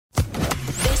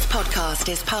podcast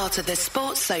is part of the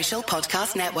Sports Social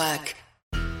Podcast Network.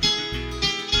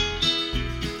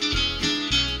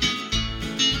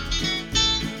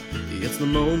 It's the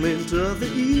moment of the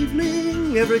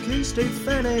evening every K-State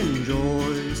fan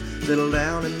enjoys. Settle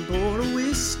down and pour a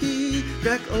whiskey,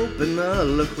 crack open a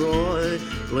LaCroix.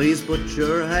 Please put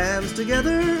your hands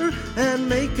together and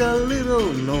make a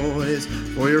little noise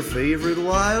for your favorite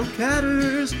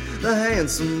Wildcatters, the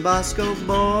handsome Bosco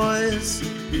Boys.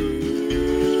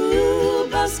 Ooh,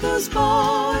 Bosco's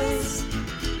Boys.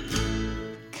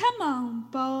 Come on,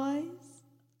 boys.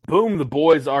 Boom, the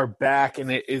boys are back,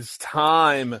 and it is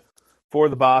time for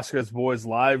the Bosco's Boys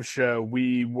live show.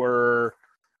 We were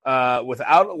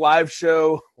without a live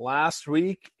show last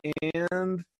week,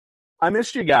 and I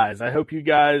missed you guys. I hope you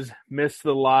guys missed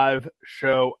the live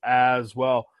show as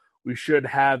well. We should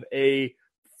have a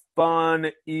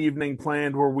fun evening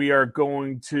planned where we are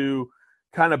going to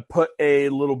kind of put a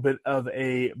little bit of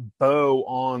a bow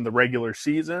on the regular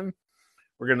season.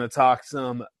 We're going to talk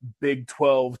some Big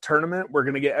 12 tournament. We're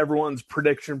going to get everyone's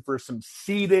prediction for some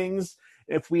seedings.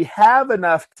 If we have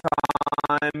enough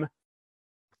time,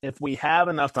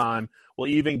 we'll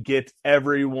even get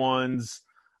everyone's,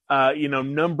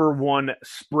 number one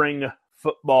spring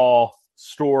football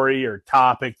story or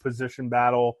topic, position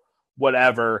battle,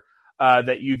 whatever,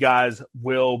 that you guys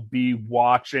will be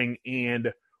watching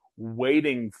and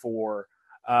waiting for.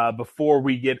 Before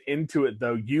we get into it,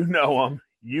 though, you know them,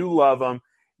 you love them,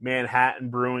 Manhattan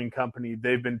Brewing Company.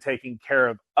 They've been taking care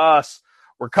of us.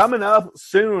 We're coming up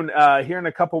soon. Here in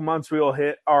a couple months, we will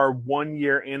hit our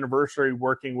 1-year anniversary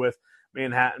working with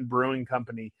Manhattan Brewing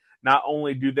Company. Not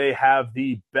only do they have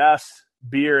the best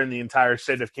beer in the entire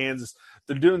state of Kansas,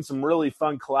 they're doing some really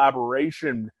fun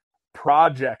collaboration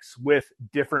projects with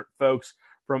different folks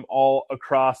from all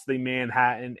across the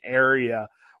Manhattan area,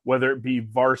 whether it be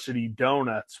Varsity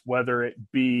Donuts, whether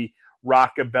it be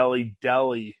Rockabelly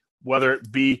Deli, whether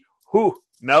it be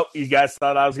Nope, you guys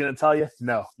thought I was going to tell you?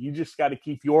 No, you just got to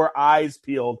keep your eyes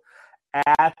peeled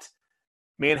at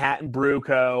Manhattan Brew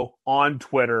Co. on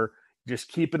Twitter. Just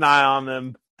keep an eye on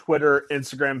them, Twitter,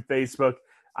 Instagram, Facebook.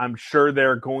 I'm sure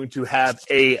they're going to have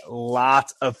a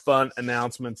lot of fun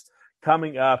announcements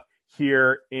coming up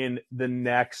here in the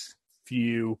next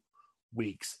few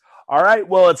weeks. All right,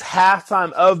 well, it's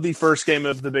halftime of the first game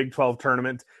of the Big 12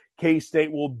 tournament.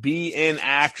 K-State will be in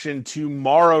action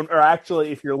tomorrow, or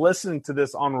actually, if you're listening to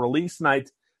this on release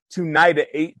night, tonight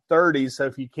at 8:30. So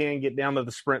if you can get down to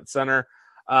the Sprint Center,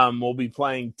 we'll be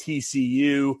playing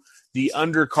TCU. The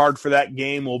undercard for that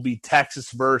game will be Texas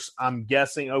versus, I'm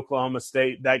guessing, Oklahoma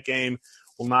State. That game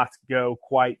will not go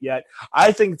quite yet.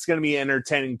 I think it's going to be an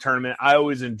entertaining tournament. I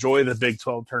always enjoy the Big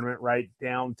 12 tournament right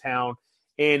downtown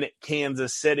in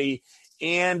Kansas City.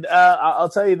 And I'll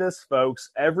tell you this, folks,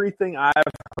 everything I've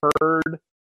heard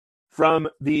from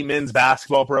the men's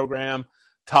basketball program,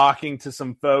 talking to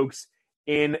some folks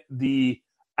in the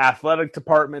athletic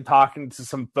department, talking to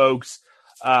some folks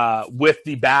with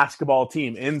the basketball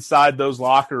team inside those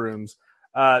locker rooms,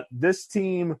 this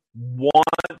team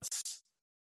wants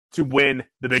to win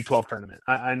the Big 12 tournament.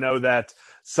 I know that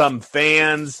some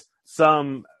fans,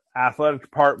 some athletic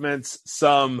departments,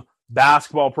 some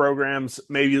basketball programs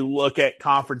maybe look at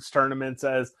conference tournaments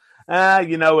as,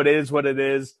 it is what it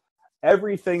is.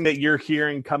 Everything that you're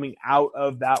hearing coming out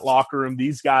of that locker room,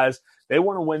 these guys, they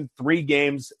want to win 3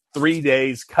 games, 3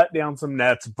 days, cut down some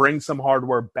nets, bring some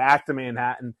hardware back to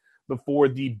Manhattan before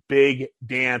the big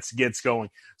dance gets going.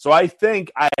 So I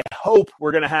hope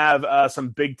we're going to have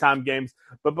some big-time games.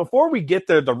 But before we get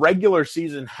there, the regular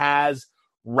season has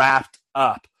wrapped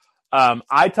up.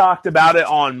 I talked about it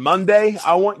on Monday.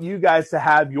 I want you guys to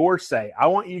have your say. I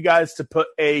want you guys to put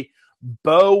a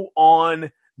bow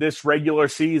on this regular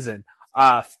season.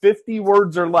 50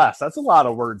 words or less. That's a lot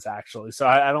of words, actually. So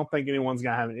I don't think anyone's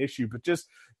going to have an issue. But just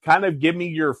kind of give me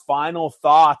your final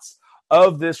thoughts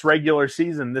of this regular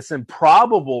season, this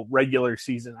improbable regular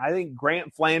season. I think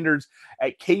Grant Flanders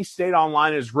at K-State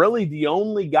Online is really the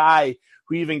only guy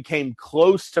who even came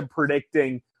close to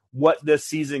predicting what this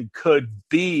season could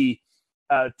be.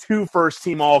 2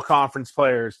 first-team all-conference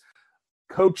players.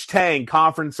 Coach Tang,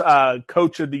 conference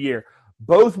coach of the year.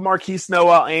 Both Marquise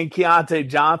Noel and Keontae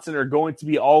Johnson are going to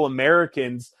be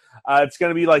All-Americans. It's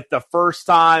going to be like the first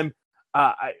time.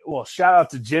 Shout out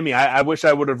to Jimmy. I wish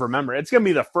I would have remembered. It's going to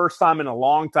be the first time in a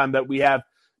long time that we have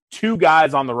 2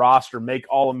 guys on the roster make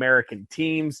All-American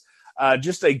teams.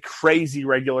 Just a crazy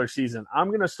regular season. I'm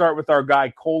going to start with our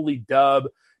guy, Coley Dubb,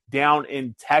 down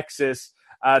in Texas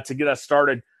to get us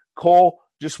started. Cole,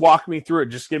 just walk me through it.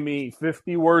 Just give me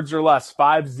 50 words or less,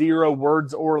 50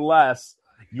 words or less,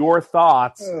 your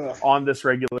thoughts on this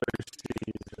regular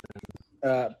season.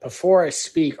 before I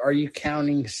speak, are you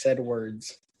counting said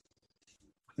words?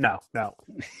 No,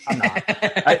 I'm not.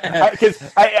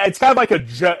 It's kind of like a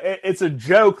joke. It's a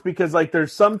joke because like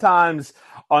there's sometimes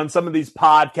on some of these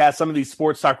podcasts, some of these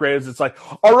sports talk radios, it's like,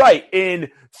 all right, in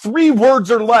 3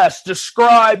 words or less,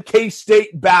 describe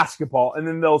K-State basketball. And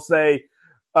then they'll say,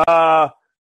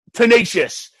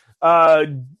 tenacious,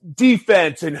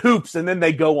 defense and hoops, and then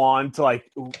they go on to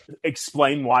like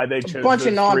explain why they chose a bunch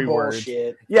of non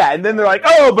bullshit. Yeah, and then they're like,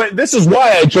 "Oh, but this is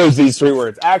why I chose these 3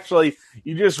 words." Actually,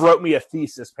 you just wrote me a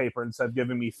thesis paper instead of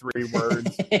giving me 3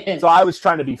 words. So I was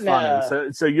trying to be funny.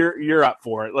 No. So you're up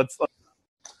for it. Let's.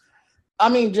 I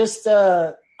mean, just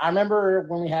I remember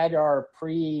when we had our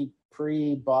pre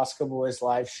Bosco Boys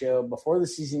live show before the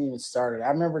season even started. I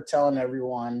remember telling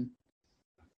everyone,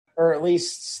 or at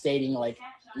least stating like,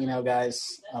 you know,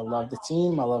 guys, I love the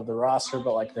team, I love the roster,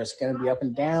 but like there's going to be up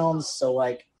and downs. So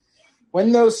like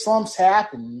when those slumps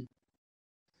happen,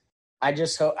 I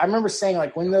just hope. I remember saying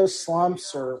like when those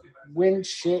slumps or when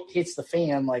shit hits the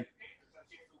fan, like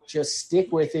just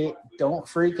stick with it, don't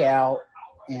freak out.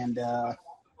 And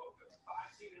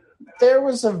there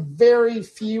was a very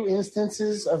few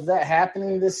instances of that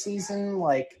happening this season.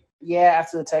 Like, yeah,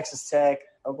 after the Texas Tech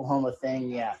Oklahoma thing,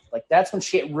 yeah, like that's when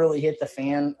shit really hit the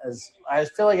fan. As I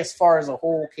feel like, as far as the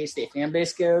whole K-State fan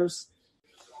base goes,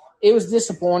 it was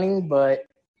disappointing. But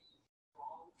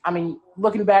I mean,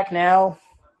 looking back now,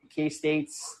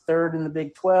 K-State's 3rd in the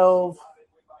Big 12,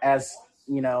 as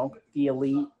you know, the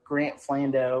elite Grant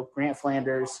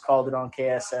Flanders called it on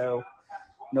KSO.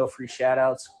 No free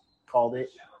shout-outs, called it.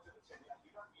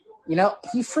 You know,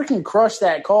 he freaking crushed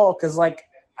that call because, like,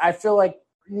 I feel like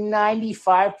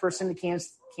 95% of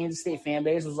Kansas State fan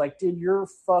base was like, dude, you're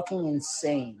fucking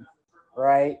insane,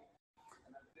 right?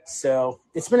 So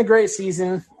it's been a great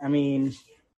season. I mean,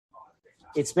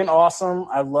 it's been awesome.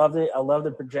 I love it. I love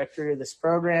the trajectory of this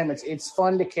program. It's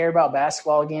fun to care about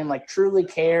basketball again, like truly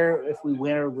care if we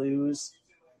win or lose.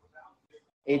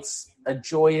 It's a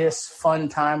joyous, fun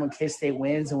time when K-State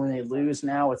wins, and when they lose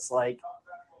now, it's like,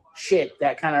 shit,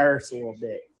 that kind of hurts a little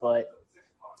bit. But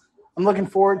I'm looking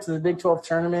forward to the Big 12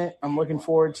 tournament. I'm looking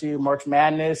forward to March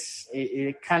Madness.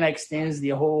 It kind of extends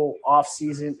the whole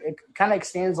offseason. It kind of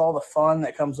extends all the fun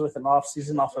that comes with an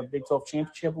offseason off a Big 12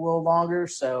 championship a little longer.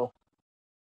 So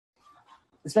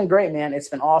it's been great, man. It's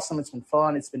been awesome. It's been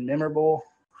fun. It's been memorable.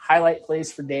 Highlight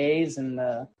plays for days.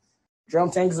 And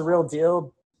Jerome Tang's the real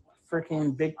deal.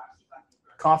 Freaking big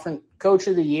conference coach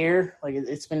of the year. Like,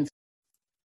 it's been.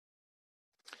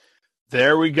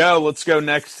 There we go. Let's go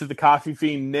next to the Coffee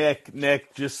Fiend, Nick.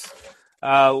 Nick, just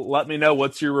let me know,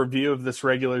 what's your review of this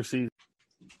regular season?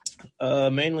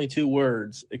 Mainly 2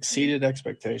 words: exceeded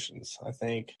expectations. I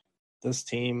think this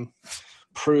team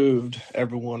proved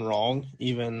everyone wrong,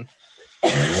 even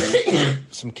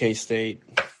some K-State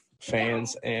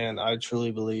fans, and I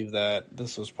truly believe that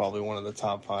this was probably one of the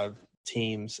top 5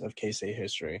 teams of K-State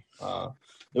history.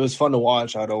 It was fun to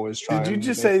watch. I'd always try. Did you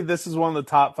just say this is one of the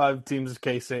top 5 teams of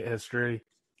K-State history?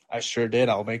 I sure did.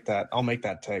 I'll make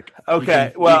that take.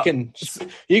 Okay.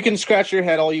 You can scratch your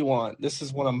head all you want. This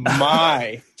is one of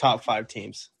my top 5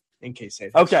 teams in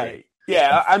K-State history. Okay.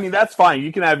 Yeah, I mean, that's fine.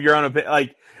 You can have your own opinion.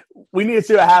 Like, we need to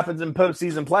see what happens in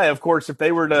postseason play. Of course, if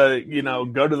they were to,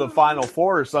 go to the Final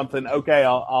Four or something, okay,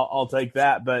 I'll take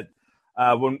that. But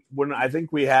when I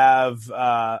think we have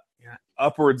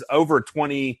upwards over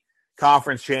 20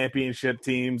 conference championship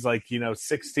teams, like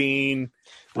 16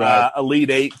 right.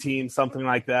 Elite 8 teams, something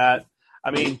like that.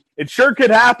 I mean, it sure could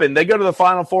happen. They go to the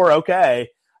Final Four, okay.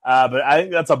 But I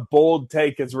think that's a bold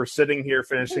take as we're sitting here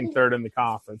finishing 3rd in the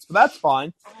conference. But that's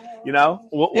fine.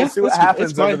 We'll see what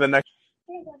happens over the next.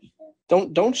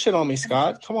 Don't shit on me,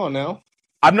 Scott. Come on now.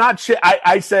 I'm not shit.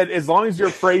 I said as long as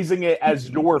you're phrasing it as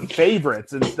your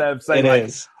favorites instead of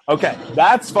saying okay,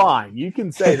 that's fine. You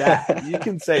can say that. You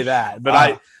can say that.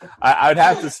 But I would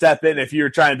have to step in if you were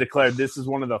trying to declare this is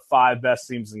one of the 5 best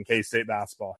teams in K-State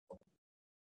basketball.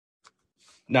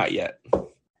 Not yet.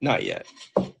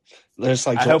 Just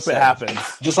like I hope it happens.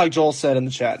 Just like Joel said in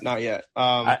the chat, not yet.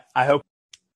 I hope.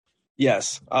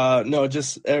 Yes. No,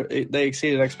 just they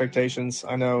exceeded expectations.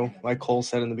 I know, like Cole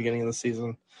said in the beginning of the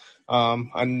season.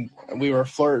 And we were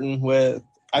flirting with,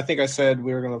 I think I said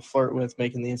we were going to flirt with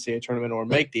making the NCAA tournament or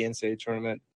make the NCAA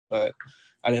tournament, but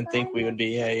I didn't think we would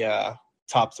be a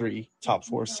top 3, top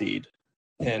 4 seed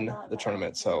in the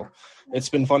tournament. So it's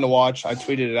been fun to watch. I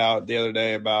tweeted it out the other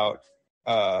day about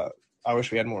I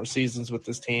wish we had more seasons with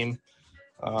this team.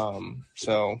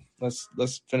 So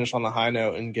let's finish on the high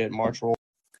note and get March roll.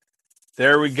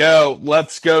 There we go.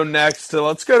 Let's go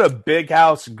to Big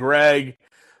House Greg.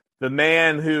 the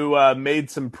man who made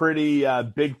some pretty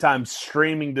big-time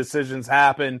streaming decisions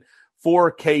happen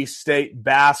for K-State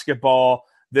basketball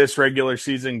this regular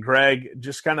season. Greg,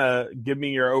 just kind of give me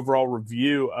your overall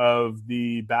review of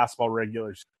the basketball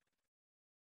regular season.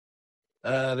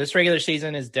 This regular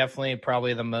season is definitely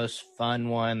probably the most fun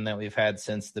one that we've had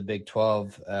since the Big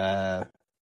 12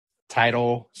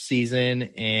 title season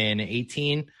in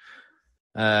 18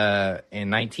 and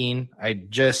 19.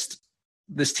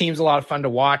 This team's a lot of fun to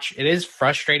watch. It is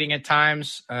frustrating at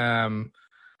times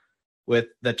with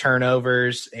the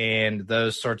turnovers and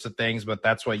those sorts of things, but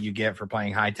that's what you get for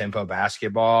playing high-tempo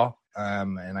basketball.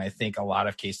 And I think a lot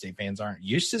of K-State fans aren't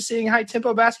used to seeing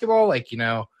high-tempo basketball. Like,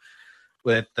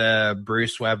 with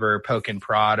Bruce Weber poke and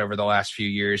prod over the last few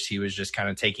years, he was just kind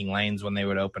of taking lanes when they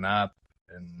would open up.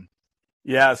 And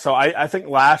yeah, so I think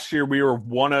last year we were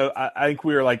I think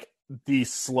we were like the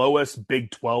slowest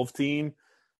Big 12 team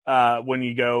when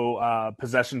you go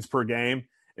possessions per game.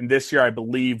 And this year, I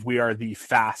believe we are the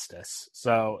fastest.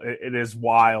 So it is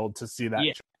wild to see that.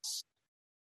 Yeah.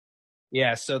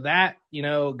 Yeah, so that,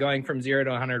 going from 0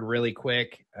 to 100 really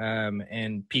quick,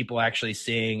 and people actually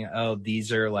seeing,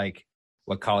 these are like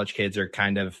what college kids are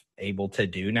kind of able to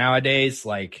do nowadays,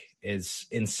 like, is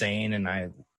insane.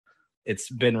 And it's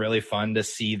been really fun to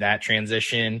see that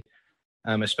transition,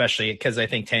 especially because I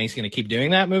think Tang's going to keep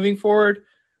doing that moving forward.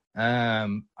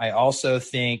 I also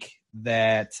think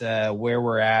that where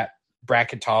we're at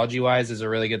bracketology-wise is a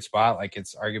really good spot. Like,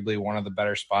 it's arguably one of the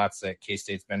better spots that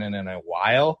K-State's been in a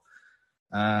while.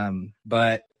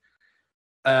 But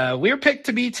we were picked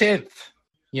to be 10th,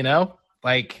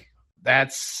 like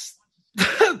that's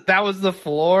that was the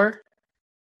floor.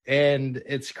 And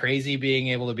it's crazy being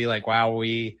able to be like, wow,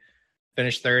 we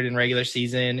finished 3rd in regular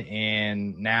season,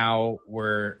 and now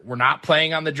we're not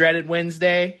playing on the dreaded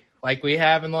Wednesday like we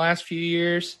have in the last few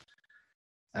years.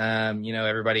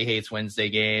 Everybody hates Wednesday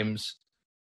games,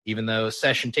 even though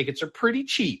session tickets are pretty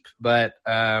cheap, but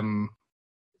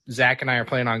Zach and I are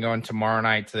planning on going tomorrow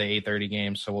night to the 8:30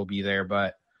 game, so we'll be there,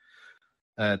 but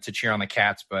to cheer on the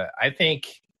Cats. But I think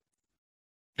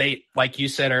they, like you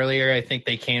said earlier, I think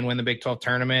they can win the Big 12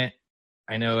 tournament.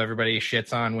 I know everybody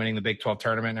shits on winning the Big 12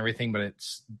 tournament and everything, but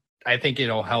I think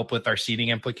it'll help with our seeding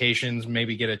implications,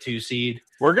 maybe get a 2 seed.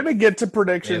 We're going to get to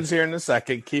predictions here in a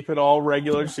second. Keep it all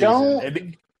regular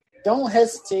season. Don't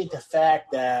hesitate the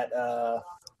fact that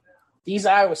these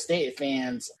Iowa State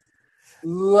fans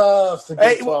love the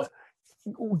Big 12.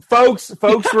 Folks,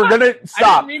 we're going to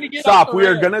stop. We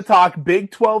are going to talk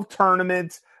Big 12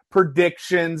 tournament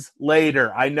predictions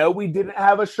later. I know we didn't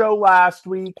have a show last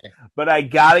week, but I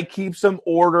got to keep some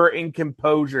order and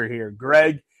composure here.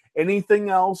 Greg, anything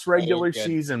else regular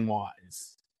season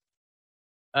wise?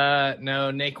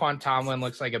 No, Naquan Tomlin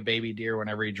looks like a baby deer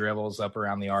whenever he dribbles up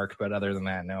around the arc, but other than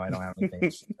that, no, I don't have anything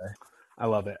to say. I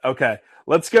love it. Okay,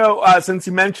 let's go. Since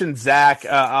you mentioned Zach,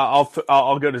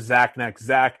 I'll go to Zach next.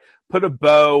 Zach, put a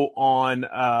bow on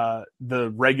the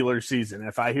regular season.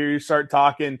 If I hear you start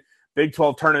talking Big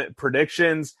 12 tournament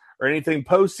predictions or anything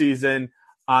postseason,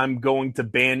 I'm going to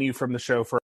ban you from the show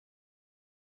for.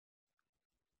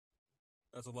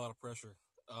 That's a lot of pressure.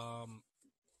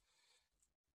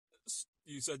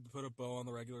 You said to put a bow on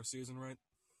the regular season, right?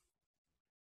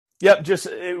 Yep,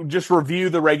 just review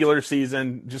the regular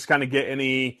season. Just kind of get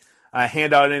any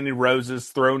hand out any roses,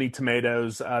 throw any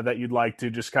tomatoes that you'd like to.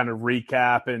 Just kind of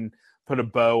recap and put a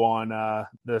bow on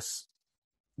this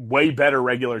way better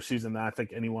regular season than I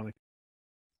think anyone.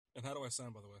 And how do I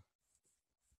sound, by the way?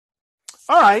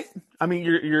 All right. I mean,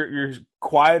 you're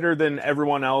quieter than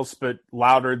everyone else, but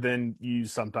louder than you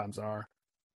sometimes are.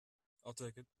 I'll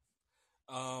take it.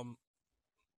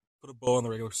 Put a bow on the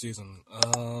regular season.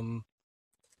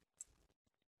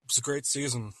 It's a great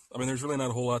season. I mean, there's really not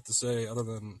a whole lot to say other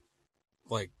than,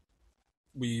 like,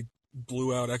 we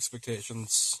blew out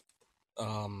expectations.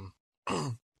 I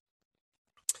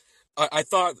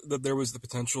thought that there was the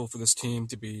potential for this team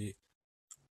to be.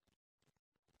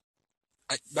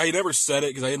 I never said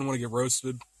it because I didn't want to get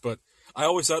roasted, but I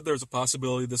always thought there was a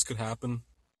possibility this could happen.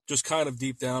 Just kind of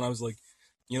deep down, I was like,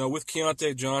 with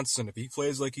Keontae Johnson, if he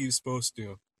plays like he's supposed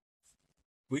to,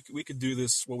 we could do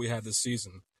this, what we had this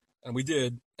season. And we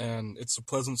did, and it's a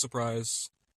pleasant surprise.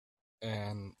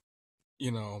 And,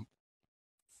 it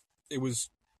was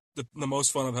the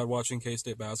most fun I've had watching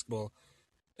K-State basketball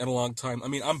in a long time. I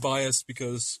mean, I'm biased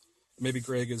because maybe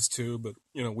Greg is too, but,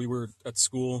 we were at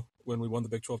school when we won the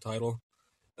Big 12 title.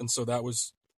 And so that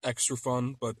was extra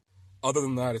fun. But other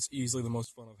than that, it's easily the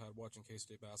most fun I've had watching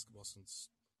K-State basketball since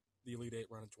the Elite Eight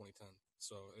run in 2010.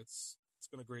 So it's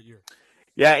been a great year.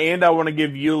 Yeah, and I want to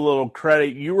give you a little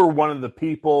credit. You were one of the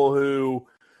people who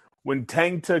when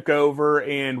Tang took over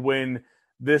and when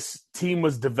this team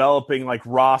was developing, like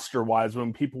roster-wise,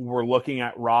 when people were looking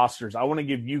at rosters, I want to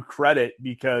give you credit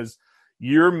because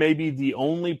you're maybe the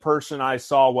only person I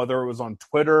saw, whether it was on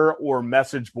Twitter or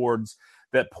message boards,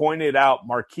 that pointed out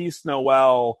Marquise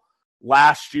Noel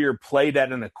last year played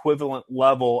at an equivalent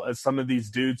level as some of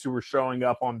these dudes who were showing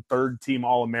up on third-team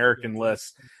All-American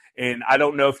lists. And I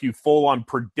don't know if you full-on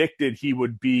predicted he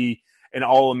would be an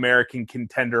All-American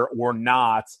contender or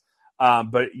not,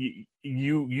 but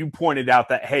you pointed out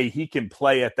that, hey, he can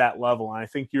play at that level. And I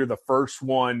think you're the first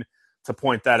one to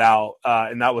point that out,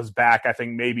 and that was back, I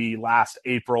think, maybe last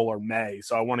April or May.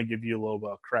 So I want to give you a little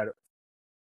bit of credit.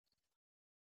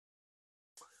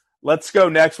 Let's go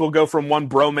next. We'll go from one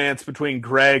bromance between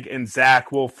Greg and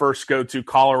Zach. We'll first go to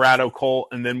Colorado Colt,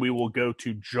 and then we will go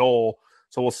to Joel.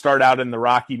 So we'll start out in the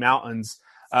Rocky Mountains.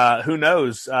 Who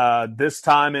knows? This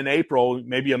time in April,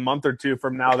 maybe a month or two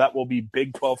from now, that will be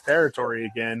Big 12 territory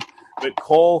again. But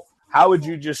Cole, how would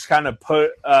you just kind of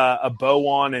put a bow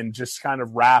on and just kind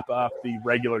of wrap up the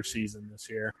regular season this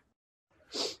year?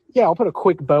 Yeah, I'll put a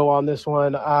quick bow on this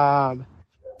one.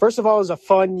 First of all, it was a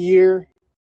fun year.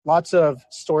 Lots of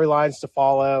storylines to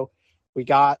follow. We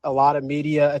got a lot of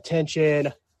media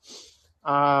attention.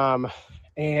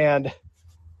 And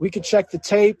we could check the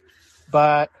tape,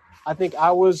 but I think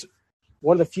I was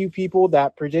one of the few people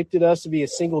that predicted us to be a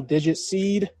single-digit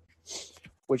seed,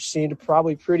 which seemed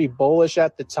probably pretty bullish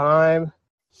at the time.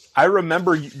 I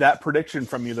remember that prediction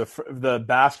from you, the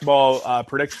basketball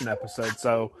prediction episode.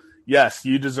 So, yes,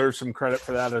 you deserve some credit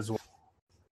for that as well.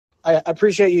 I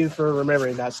appreciate you for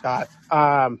remembering that, Scott.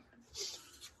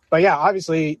 But, yeah,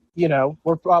 obviously,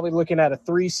 we're probably looking at a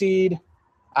 3 seed.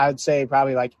 I'd say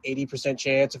probably like 80%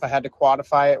 chance if I had to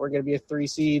quantify it, we're going to be a 3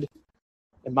 seed,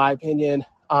 in my opinion.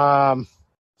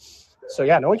 So,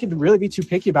 yeah, no one can really be too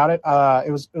picky about it.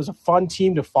 It was a fun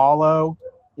team to follow.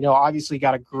 Obviously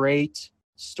got a great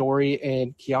story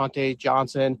in Keontae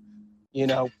Johnson,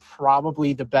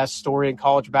 probably the best story in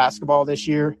college basketball this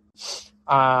year.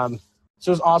 So it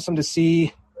was awesome to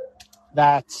see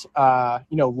that,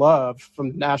 love from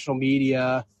the national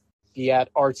media be at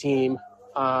our team.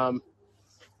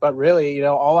 But really,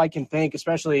 all I can think,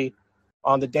 especially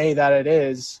on the day that it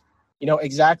is,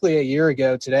 exactly a year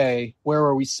ago today, where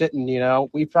were we sitting?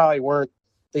 We probably weren't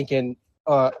thinking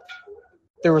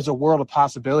there was a world of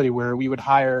possibility where we would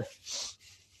hire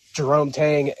Jerome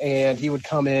Tang and he would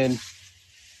come in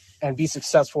and be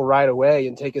successful right away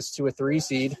and take us to a 3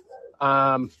 seed.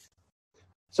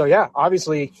 So, yeah,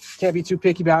 obviously can't be too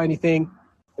picky about anything.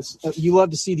 You love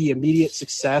to see the immediate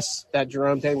success that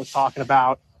Jerome Tang was talking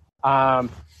about.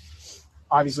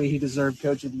 Obviously, he deserved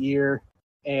Coach of the Year.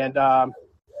 And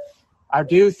I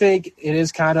do think it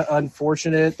is kind of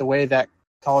unfortunate the way that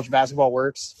college basketball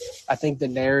works. I think the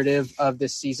narrative of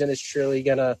this season is truly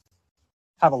going to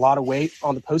have a lot of weight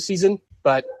on the postseason.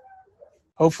 But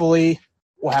hopefully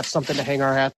we'll have something to hang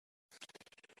our hat.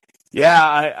 Yeah,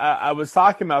 I was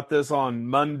talking about this on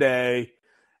Monday,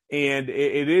 and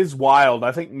it is wild.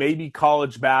 I think maybe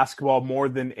college basketball more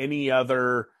than any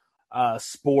other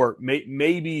sport,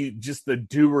 maybe just the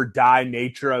do or die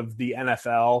nature of the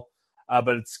NFL,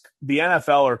 but it's the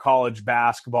NFL or college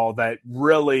basketball that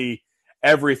really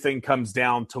everything comes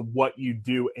down to what you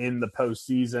do in the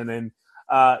postseason. And,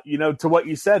 to what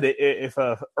you said, if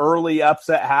a early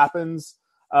upset happens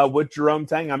with Jerome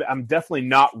Tang, I'm definitely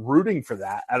not rooting for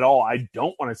that at all. I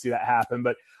don't want to see that happen,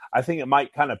 but I think it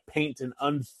might kind of paint an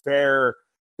unfair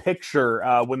picture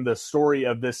when the story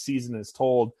of this season is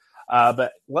told.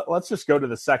 But let's just go to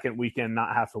the second weekend,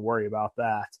 not have to worry about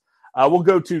that. We'll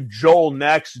go to Joel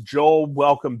next. Joel,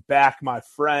 welcome back, my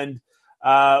friend.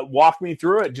 Walk me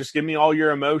through it. Just give me all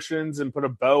your emotions and put a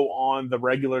bow on the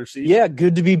regular season. Yeah,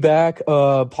 good to be back.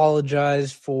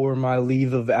 Apologize for my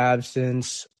leave of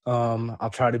absence.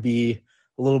 I'll try to be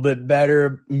a little bit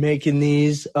better making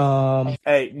these.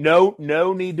 Hey,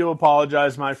 no need to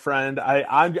apologize, my friend.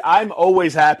 I'm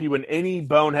always happy when any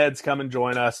boneheads come and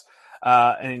join us.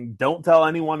 And don't tell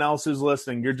anyone else who's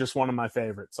listening. You're just one of my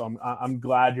favorites. So I'm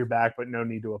glad you're back, but no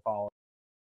need to apologize.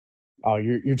 Oh,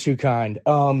 you're too kind.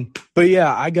 But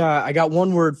yeah, I got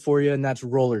one word for you, and that's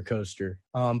roller coaster.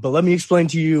 But let me explain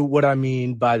to you what I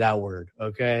mean by that word.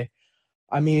 Okay.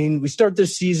 I mean, we start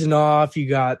this season off. You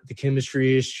got the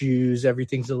chemistry issues.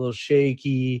 Everything's a little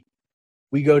shaky.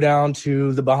 We go down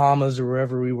to the Bahamas or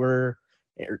wherever we were,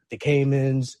 the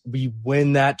Caymans. We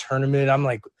win that tournament. I'm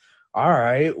like, all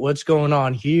right, what's going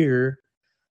on here?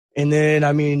 And then,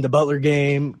 the Butler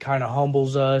game kind of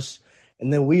humbles us.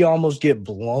 And then we almost get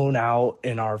blown out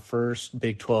in our first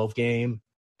Big 12 game.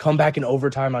 Come back in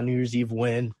overtime on New Year's Eve,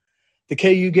 win. the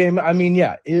KU game, I mean,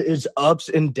 yeah, it's ups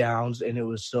and downs, and it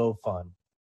was so fun.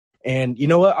 And you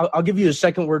know what? I'll give you a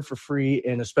second word for free,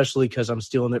 and especially because I'm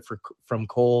stealing it from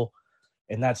Cole,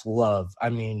 and that's love. I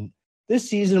mean, this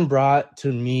season brought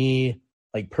to me,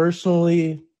 like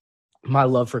personally, my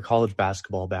love for college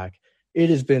basketball back. It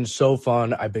has been so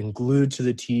fun. I've been glued to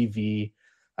the TV.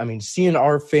 I mean, seeing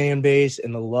our fan base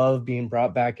and the love being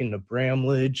brought back into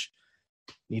Bramlage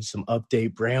needs some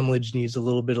update. Bramlage needs a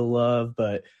little bit of love,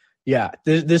 but yeah,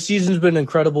 this season's been an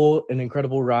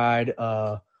incredible ride.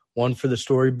 One for the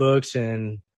storybooks,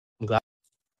 and I'm glad.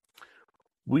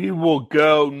 We will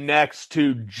go next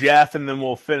to Jeff, and then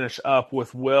we'll finish up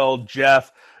with Will.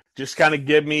 Jeff, just kind of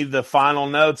give me the final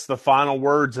notes, the final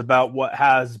words about what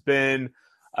has been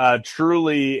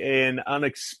truly an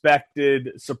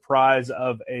unexpected surprise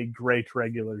of a great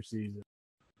regular season.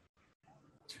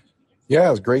 Yeah,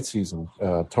 it was a great season.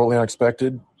 Totally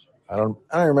unexpected. I don't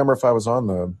remember if I was on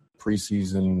the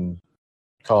preseason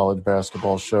college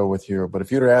basketball show with you, but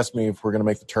if you'd have asked me if we're going to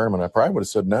make the tournament, I probably would have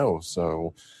said no.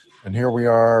 So, and here we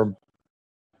are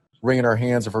wringing our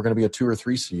hands if we're going to be a 2 or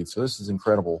 3 seed. So this is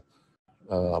incredible.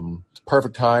 It's a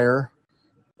perfect hire,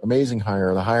 amazing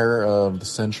hire, the hire of the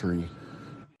century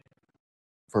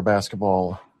for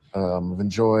basketball. I've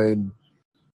enjoyed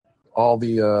all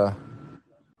the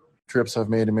trips I've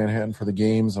made to Manhattan for the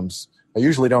games. I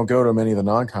usually don't go to many of the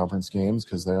non-conference games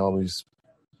because they always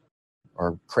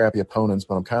are crappy opponents,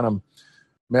 but I'm kind of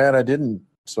mad I didn't,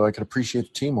 so I could appreciate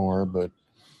the team more. But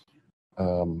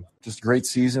just a great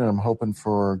season. I'm hoping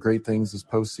for great things this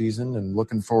postseason and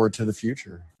looking forward to the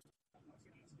future.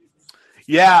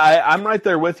 Yeah, I'm right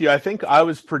there with you. I think I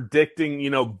was predicting,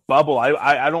 bubble.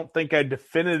 I don't think I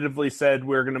definitively said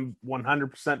we're going to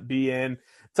 100% be in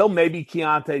until maybe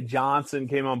Keontae Johnson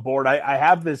came on board. I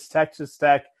have this Texas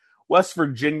Tech West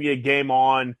Virginia game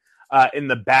on in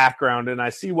the background, and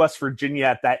I see West Virginia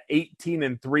at that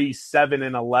 18-3,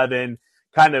 7-11,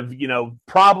 kind of,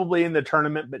 probably in the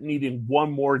tournament, but needing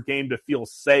one more game to feel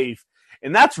safe.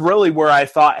 And that's really where I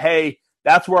thought, hey,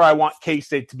 that's where I want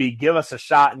K-State to be. Give us a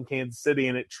shot in Kansas City,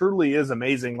 and it truly is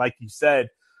amazing. Like you said,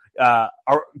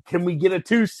 can we get a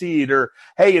 2 seed? Or,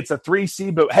 hey, it's a 3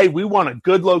 seed, but, hey, we want a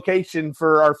good location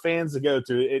for our fans to go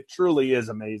to. It truly is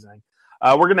amazing.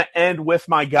 We're going to end with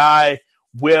my guy,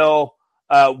 Will.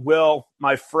 Will,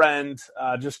 my friend,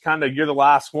 just kind of you're the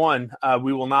last one.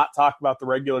 We will not talk about the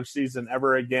regular season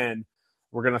ever again.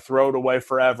 We're going to throw it away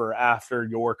forever after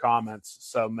your comments,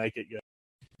 so make it good.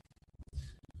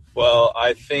 Well,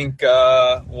 I think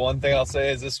one thing I'll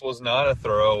say is this was not a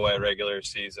throwaway regular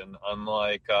season,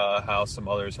 unlike how some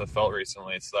others have felt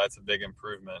recently, so that's a big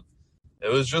improvement. It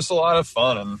was just a lot of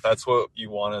fun, and that's what you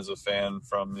want as a fan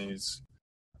from these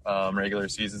regular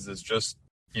seasons is just,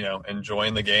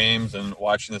 enjoying the games and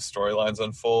watching the storylines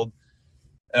unfold.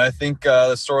 And I think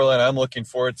the storyline I'm looking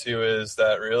forward to is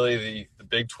that really the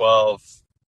Big 12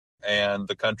 and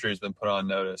the country has been put on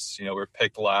notice. We're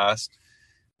picked last.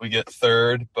 We get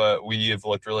third, but we have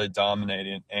looked really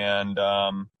dominating. And,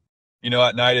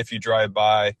 at night, if you drive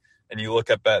by and you look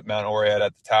up at Mount Oriad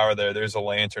at the tower there's a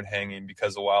lantern hanging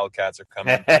because the Wildcats are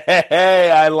coming.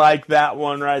 Hey, I like that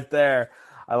one right there.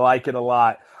 I like it a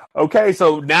lot. Okay,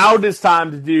 so now it is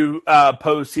time to do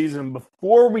postseason.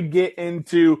 Before we get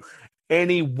into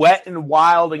any wet and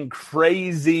wild and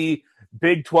crazy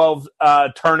Big 12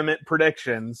 tournament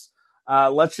predictions,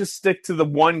 let's just stick to the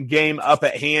one game up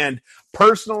at hand.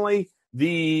 Personally,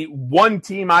 the one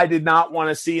team I did not want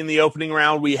to see in the opening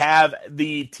round, we have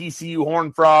the TCU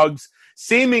Horned Frogs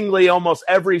seemingly almost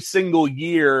every single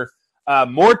year,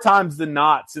 more times than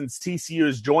not since TCU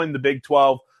has joined the Big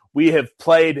 12. We have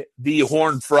played the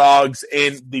Horned Frogs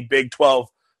in the Big 12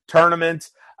 tournament.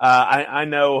 I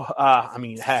know,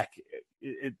 heck,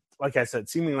 it like I said,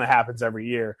 seemingly happens every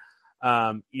year.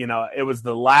 It was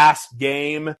the last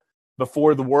game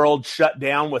before the world shut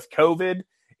down with COVID.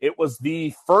 It was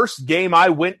the first game I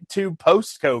went to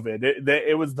post-COVID.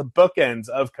 It was the bookends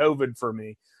of COVID for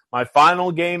me. My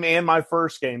final game and my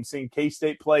first game, seeing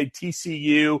K-State play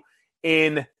TCU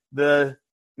in the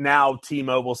now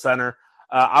T-Mobile Center.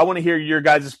 I want to hear your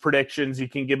guys' predictions. You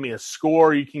can give me a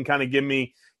score. You can kind of give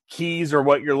me keys or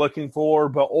what you're looking for.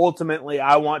 But ultimately,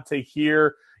 I want to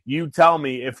hear you tell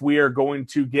me if we are going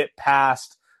to get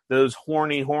past those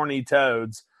horny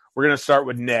toads. We're going to start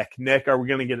with Nick. Nick, are we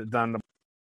going to get it done?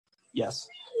 Yes.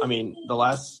 I mean,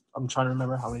 I'm trying to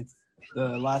remember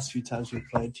the last few times we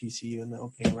played TCU in the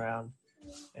opening round.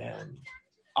 And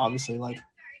obviously, what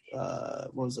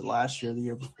was it, last year, the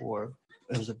year before?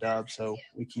 It was a dub, so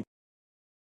we keep.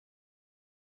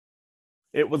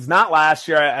 It was not last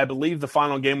year. I believe the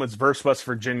final game was versus West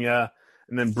Virginia,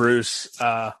 and then Bruce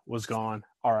was gone.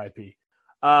 R.I.P.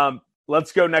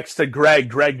 Let's go next to Greg.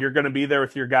 Greg, you're going to be there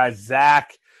with your guy,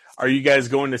 Zach. Are you guys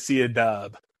going to see a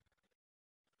dub?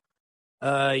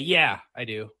 Yeah, I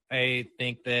do. I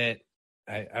think that,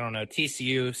 I don't know,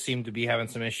 TCU seemed to be having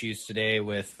some issues today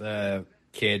with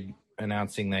Kidd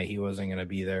announcing that he wasn't going to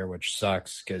be there, which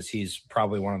sucks because he's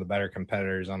probably one of the better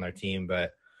competitors on their team,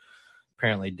 but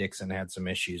apparently Dixon had some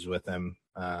issues with him,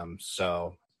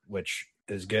 which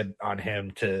is good on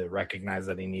him to recognize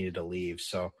that he needed to leave.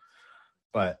 So,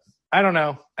 but I don't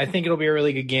know. I think it'll be a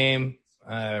really good game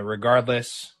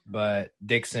regardless, but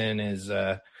Dixon is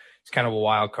it's kind of a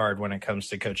wild card when it comes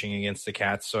to coaching against the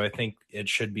Cats. So I think it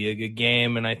should be a good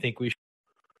game, and I think we should.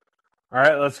 All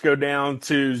right, let's go down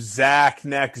to Zach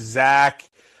next. Zach,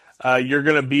 you're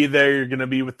going to be there. You're going to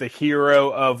be with the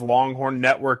hero of Longhorn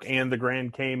Network and the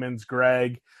Grand Caymans,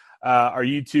 Greg. Are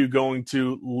you two going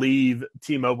to leave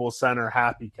T-Mobile Center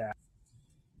happy, Cat?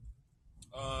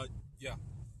 Yeah.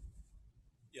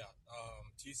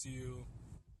 TCU,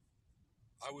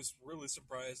 I was really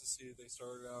surprised to see they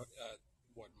started out at,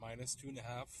 -2.5?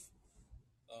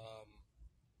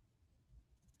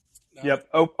 Yep,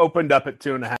 opened up at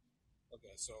 2.5.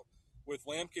 Okay, so with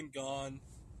Lampkin gone,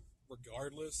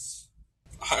 regardless,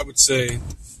 I would say,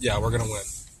 yeah, we're going to win.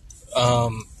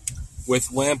 With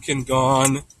Lampkin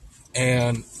gone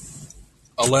and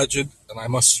alleged, and I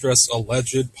must stress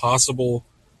alleged, possible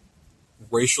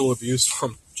racial abuse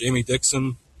from Jamie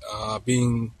Dixon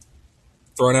being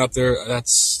thrown out there,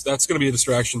 that's going to be a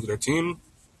distraction to their team.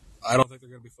 I don't think they're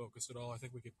going to be focused at all. I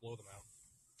think we could blow them out.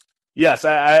 Yes,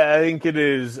 I think it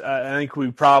is. I think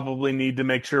we probably need to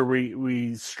make sure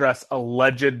we stress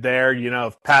alleged there. You know,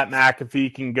 if Pat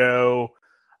McAfee can go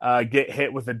get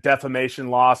hit with a defamation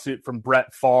lawsuit from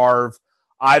Brett Favre,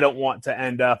 I don't want to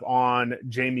end up on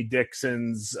Jamie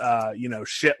Dixon's,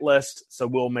 shit list. So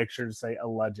we'll make sure to say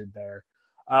alleged there.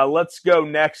 Let's go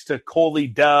next to Coley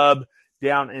Dub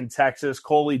down in Texas.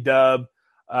 Coley Dub,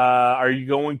 are you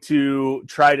going to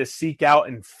try to seek out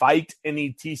and fight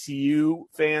any TCU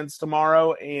fans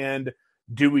tomorrow? And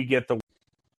do we get the?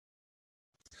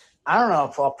 I don't know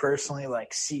if I'll personally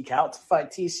seek out to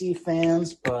fight TCU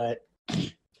fans, but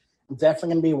I'm definitely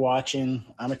going to be watching.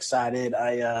 I'm excited.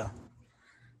 I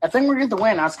think we're going to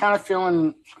win. I was kind of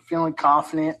feeling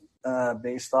confident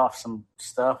based off some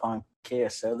stuff on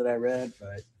KSO that I read,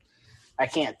 but I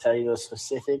can't tell you those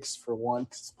specifics. For one,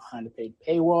 because it's behind a paid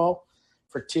paywall.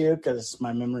 For two, because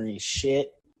my memory is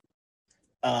shit.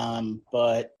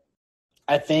 But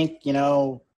I think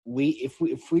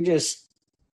if we just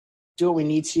do what we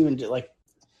need to and do,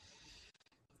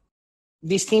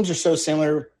 these teams are so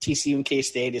similar, TCU and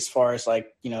K-State, as far as a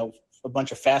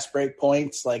bunch of fast break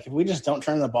points. If we just don't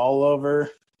turn the ball over,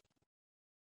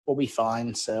 we'll be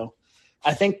fine. So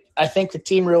I think the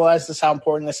team realizes how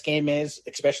important this game is,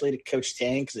 especially to Coach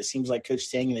Tang, because it seems like Coach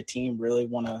Tang and the team really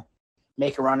want to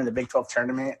make a run in the Big 12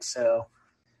 tournament. So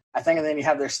I think then you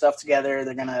have their stuff together,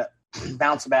 they're going to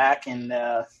bounce back, and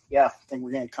I think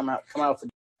we're going to come out with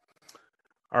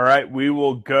All right, we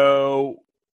will go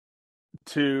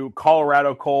to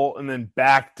Colorado Cole and then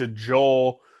back to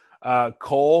Joel.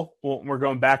 Cole, we're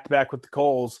going back to back with the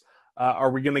Coles.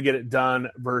 Are we going to get it done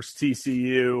versus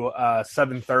TCU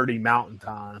 7:30 Mountain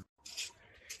Time?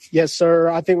 Yes, sir.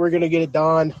 I think we're going to get it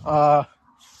done.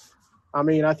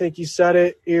 I think you said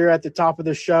it here at the top of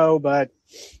the show, but,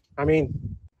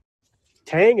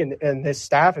 Tang and his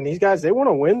staff and these guys, they want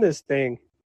to win this thing,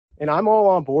 and I'm all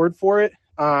on board for it.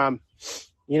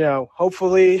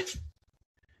 Hopefully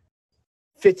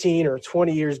 15 or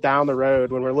 20 years down the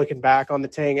road when we're looking back on the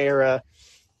Tang era,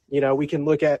 we can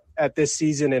look at this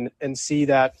season and see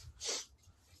that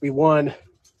we won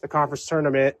the conference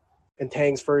tournament in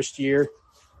Tang's first year.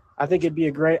 I think it'd be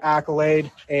a great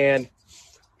accolade, and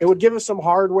it would give us some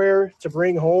hardware to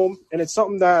bring home. And it's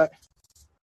something that,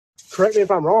 correct me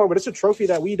if I'm wrong, but it's a trophy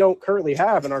that we don't currently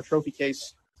have in our trophy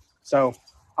case. So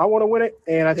I want to win it,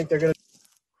 and I think they're going to.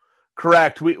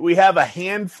 Correct. We have a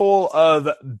handful of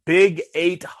Big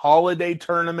 8 holiday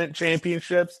tournament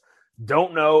championships.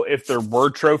 Don't know if there were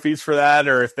trophies for that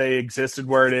or if they existed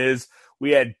where it is.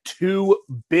 We had 2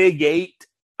 Big 8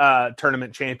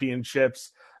 tournament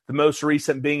championships, the most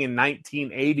recent being in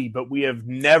 1980, but we have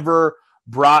never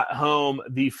brought home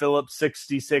the Phillips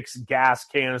 66 gas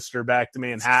canister back to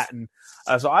Manhattan.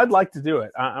 So I'd like to do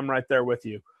it. I'm right there with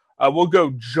you. We'll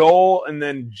go Joel and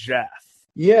then Jeff.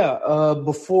 Yeah,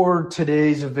 before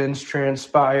today's events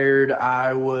transpired,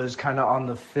 I was kind of on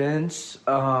the fence.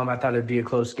 I thought it'd be a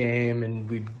close game, and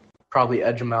we'd probably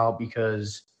edge them out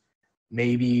because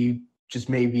maybe, just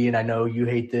maybe, and I know you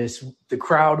hate this, the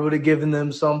crowd would have given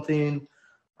them something.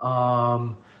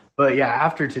 But But yeah,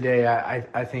 after today,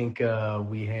 I think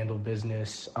we handled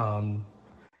business.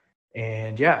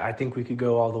 And yeah, I think we could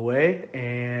go all the way.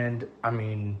 And I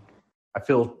mean, I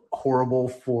feel horrible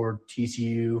for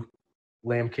TCU.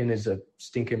 Lampkin is a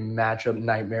stinking matchup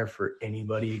nightmare for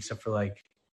anybody except for like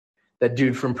that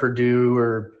dude from Purdue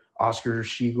or Oscar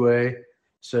Shigwe.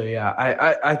 So yeah,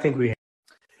 I think we.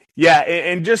 Yeah,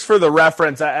 and just for the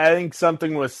reference, I think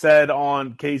something was said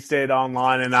on K-State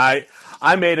Online, and I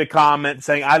made a comment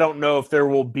saying I don't know if there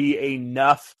will be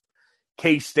enough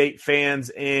K-State fans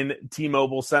in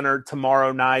T-Mobile Center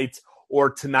tomorrow night or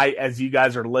tonight as you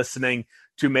guys are listening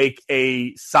to make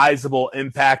a sizable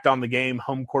impact on the game,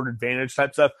 home court advantage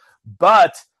type stuff.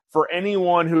 But for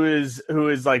anyone who is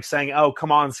like saying, oh,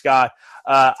 come on, Scott,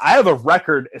 I have a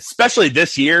record, especially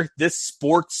this year, this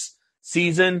sports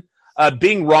season,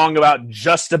 being wrong about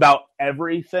just about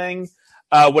everything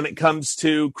when it comes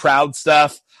to crowd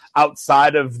stuff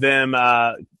outside of them,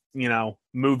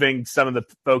 moving some of the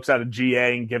folks out of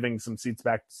GA and giving some seats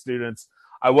back to students.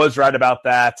 I was right about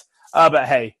that. But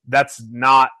hey, that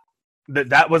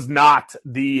was not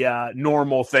the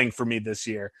normal thing for me this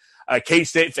year.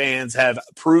 K-State fans have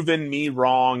proven me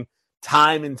wrong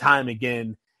time and time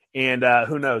again. And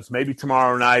who knows, maybe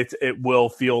tomorrow night it will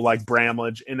feel like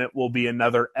Bramlage and it will be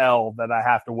another L that I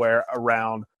have to wear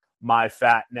around my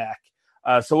fat neck.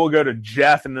 So we'll go to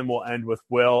Jeff and then we'll end with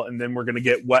Will, and then we're going to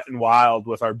get wet and wild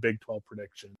with our Big 12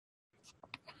 prediction.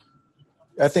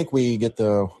 I think we get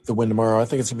the win tomorrow. I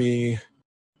think it's going to be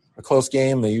a close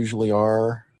game. They usually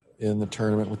are in the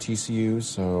tournament with TCU.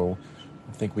 So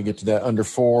I think we get to that under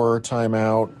 4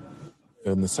 timeout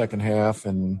in the second half,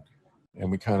 and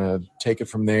we kind of take it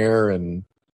from there and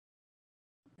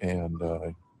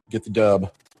get the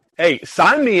dub. Hey,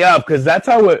 sign me up, because that's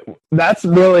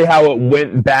really how it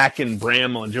went back in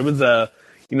Bramlage. It was a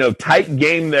tight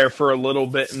game there for a little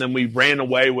bit, and then we ran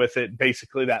away with it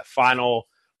basically that final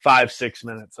 5-6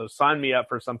 minutes. So sign me up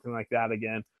for something like that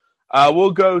again.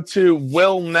 We'll go to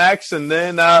Will next, and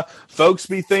then folks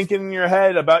be thinking in your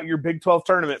head about your Big 12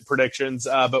 tournament predictions.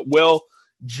 But Will,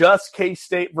 just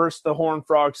K-State versus the Horned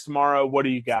Frogs tomorrow. What do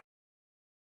you got?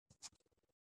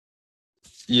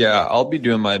 Yeah, I'll be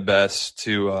doing my best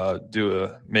to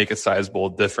make a sizable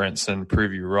difference and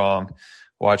prove you wrong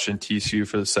watching TCU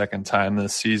for the second time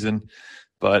this season.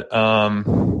 But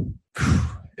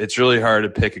it's really hard to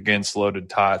pick against Loaded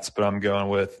Tots, but I'm going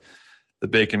with the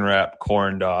bacon wrap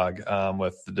corn dog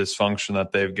with the dysfunction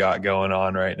that they've got going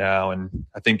on right now. And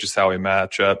I think just how we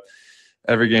match up.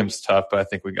 Every game's tough, but I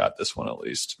think we got this one at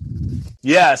least.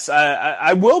 Yes,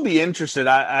 I will be interested.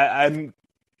 I'm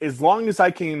as long as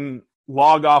I can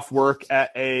log off work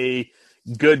at a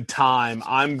good time,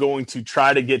 I'm going to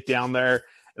try to get down there,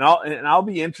 and I'll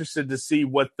be interested to see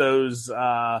what those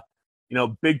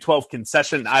Big 12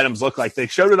 concession items look like. They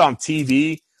showed it on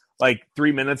TV like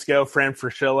 3 minutes ago. Fran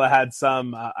Fraschilla had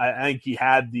some. I think he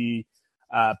had the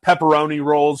pepperoni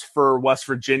rolls for West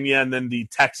Virginia, and then the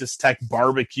Texas Tech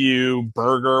barbecue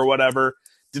burger or whatever.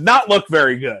 Did not look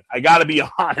very good. I got to be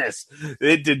honest.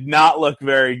 It did not look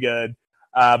very good.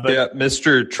 But yeah,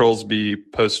 Mr.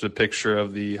 Trollsby posted a picture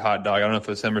of the hot dog. I don't know if it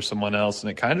was him or someone else, and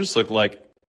it kind of just looked like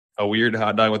a weird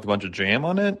hot dog with a bunch of jam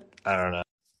on it. I don't know.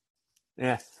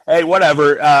 Yeah. Hey,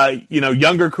 whatever.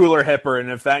 Younger, cooler, hipper, and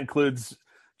if that includes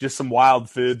just some wild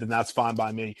food, then that's fine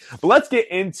by me. But let's get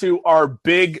into our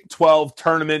Big 12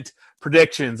 tournament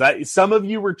predictions. Some of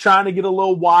you were trying to get a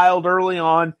little wild early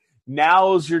on.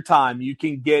 Now's your time. You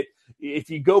can get, if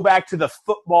you go back to the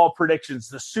football predictions,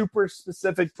 the super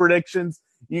specific predictions,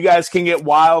 you guys can get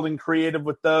wild and creative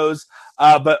with those.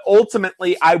 But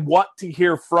ultimately, I want to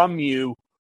hear from you.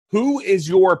 Who is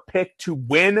your pick to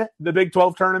win the Big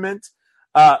 12 tournament?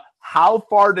 How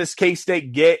far does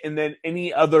K-State get? And then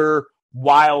any other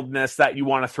wildness that you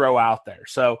want to throw out there.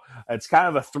 So it's kind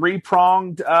of a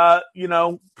 3-pronged,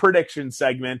 prediction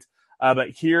segment. But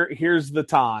here's the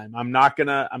time. I'm not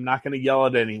gonna yell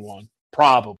at anyone.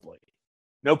 Probably.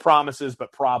 No promises,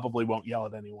 but probably won't yell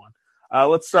at anyone.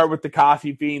 Let's start with the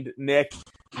coffee fiend, Nick.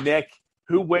 Nick,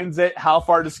 who wins it? How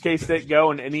far does K-State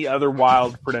go? And any other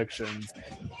wild predictions?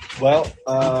 Well,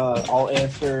 I'll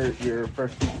answer your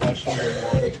first two questions in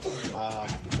one.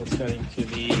 It's going to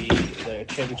be the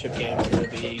championship game is going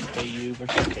to be KU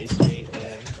versus K-State,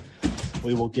 and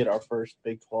we will get our first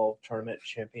Big 12 tournament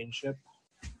championship.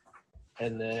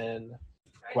 And then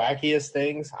wackiest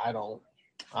things,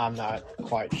 I'm not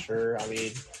quite sure. I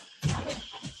mean,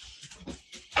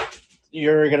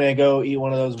 you're going to go eat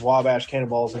one of those Wabash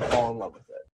Cannonballs and fall in love with it.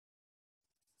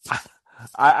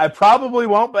 I probably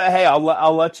won't, but hey,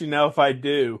 I'll let you know if I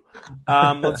do.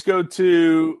 Let's go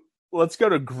to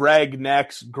Greg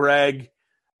next. Greg,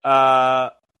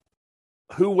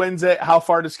 who wins it? How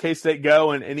far does K-State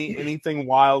go? And anything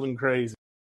wild and crazy?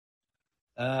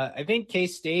 I think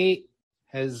K-State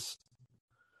has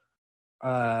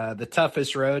the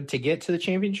toughest road to get to the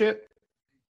championship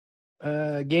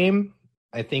game.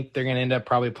 I think they're going to end up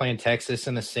probably playing Texas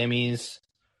in the semis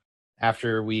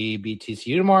after we beat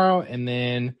TCU tomorrow. And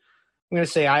then I'm going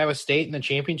to say Iowa State in the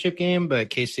championship game, but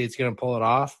K-State's going to pull it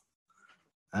off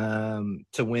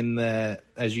to win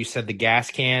as you said, the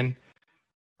gas can.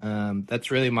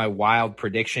 That's really my wild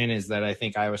prediction, is that I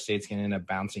think Iowa State's going to end up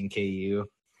bouncing KU,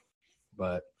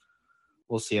 but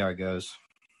we'll see how it goes.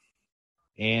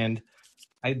 And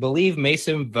I believe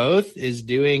Mason Voth is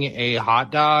doing a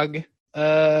hot dog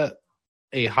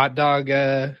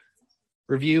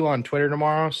review on Twitter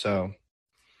tomorrow, so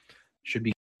should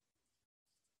be.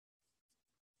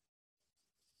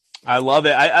 I love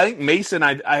it. I think Mason,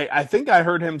 I think I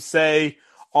heard him say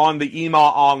on the EMA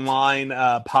Online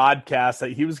podcast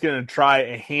that he was going to try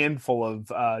a handful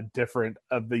of different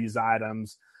of these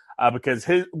items because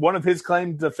one of his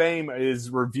claims to fame is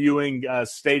reviewing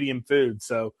stadium food.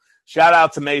 So shout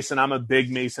out to Mason. I'm a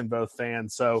big Mason Voth fan,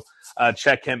 so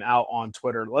check him out on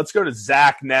Twitter. Let's go to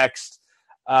Zach next.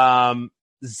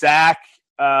 Zach,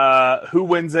 who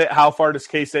wins it? How far does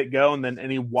K-State go? And then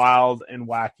any wild and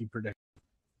wacky predictions.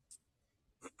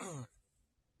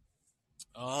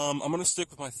 I'm going to stick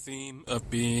with my theme of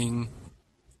being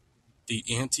the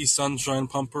anti-sunshine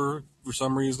pumper for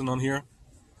some reason on here.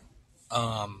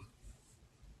 I'm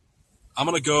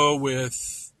going to go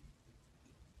with,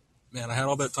 man, I had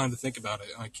all that time to think about it.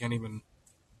 I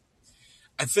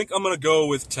think I'm going to go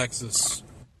with Texas.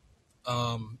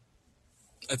 I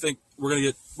think we're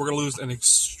going to lose an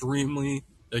extremely,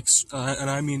 and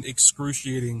I mean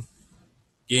excruciating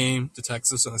game to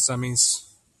Texas in the semis.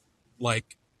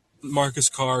 Like, Marcus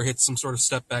Carr hits some sort of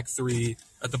step back three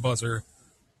at the buzzer,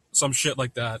 some shit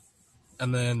like that,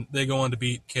 and then they go on to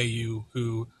beat KU,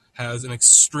 who has an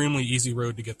extremely easy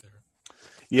road to get there.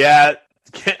 Yeah,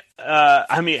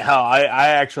 I mean, hell, I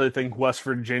actually think West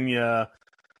Virginia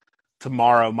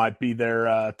tomorrow might be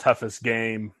their toughest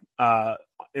game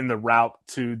in the route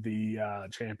to the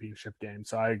championship game.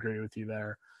 So I agree with you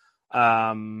there.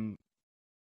 And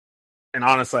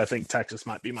honestly, I think Texas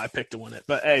might be my pick to win it.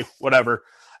 But hey, whatever.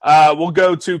 We'll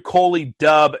go to Coley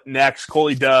Dub next.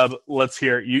 Coley Dub, let's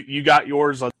hear it. You got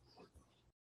yours.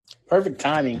 Perfect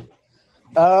timing.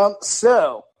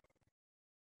 So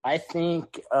I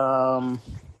think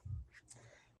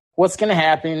what's going to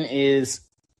happen is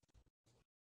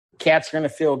Cats are going to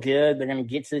feel good. They're going to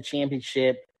get to the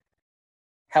championship.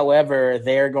 However,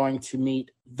 they're going to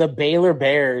meet the Baylor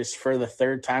Bears for the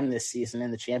third time this season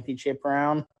in the championship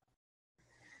round.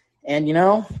 And, you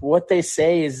know, what they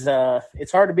say is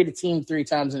it's hard to beat a team three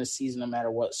times in a season no matter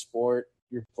what sport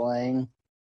you're playing.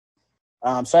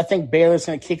 So I think Baylor's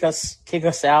going to kick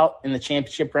us out in the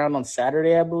championship round on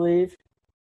Saturday, I believe.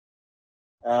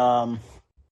 So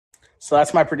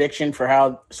that's my prediction for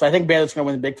how – so I think Baylor's going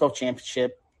to win the Big 12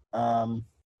 championship.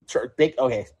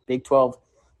 Big 12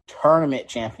 tournament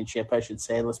championship, I should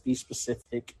say. Let's be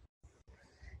specific.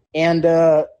 And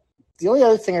the only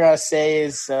other thing I got to say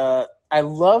is I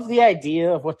love the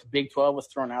idea of what the Big 12 was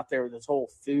throwing out there with this whole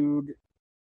food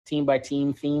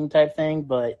team-by-team theme type thing.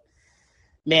 But,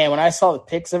 man, when I saw the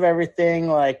pics of everything,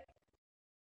 like,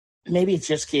 maybe it's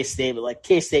just K-State, but, like,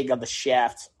 K-State got the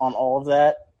shaft on all of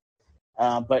that.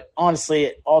 But,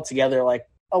 honestly, altogether, like,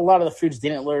 a lot of the foods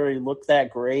didn't literally look that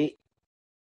great.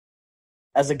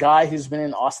 As a guy who's been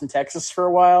in Austin, Texas for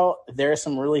a while, there are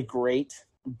some really great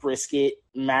brisket,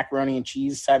 macaroni and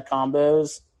cheese type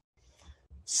combos.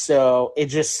 So it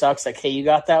just sucks that KU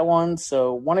got that one.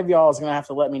 So one of y'all is going to have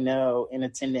to let me know in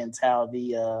attendance how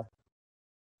the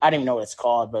I don't even know what it's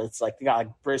called, but it's like they got like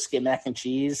brisket, mac and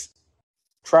cheese.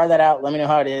 Try that out. Let me know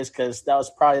how it is, because that was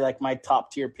probably like my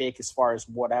top tier pick as far as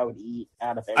what I would eat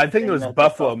out of everything. I think it was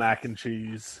buffalo mac and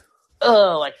cheese.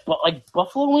 Like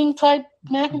buffalo wing type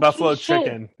mac and buffalo cheese? Buffalo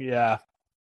chicken, shit. Yeah.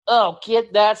 Oh,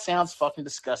 that sounds fucking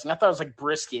disgusting. I thought it was like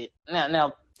brisket.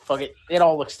 Now, fuck it. It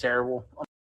all looks terrible.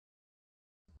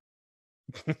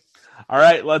 All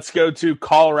right, let's go to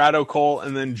Colorado Cole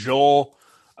and then Joel.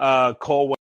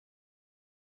 Cole.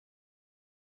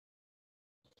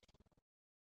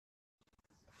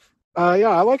 Yeah,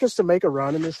 I like us to make a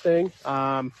run in this thing.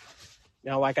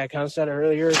 Like I kind of said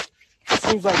earlier, it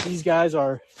seems like these guys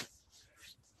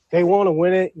they want to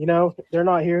win it. You know, they're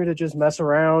not here to just mess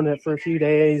around for a few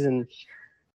days and,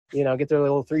 get their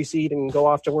little 3 seed and go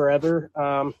off to wherever.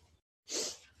 So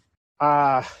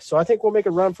I think we'll make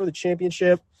a run for the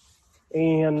championship,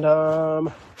 and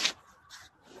I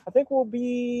think we'll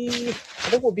beat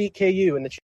KU in the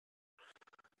championship.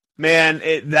 Man,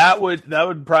 that would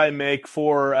probably make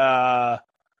for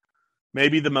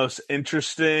maybe the most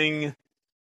interesting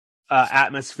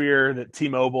atmosphere that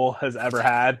T-Mobile has ever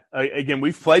had. Again,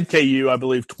 we've played KU, I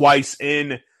believe, twice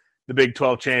in the Big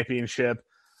 12 championship.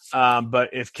 But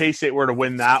if K-State were to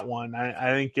win that one,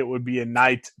 I think it would be a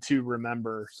night to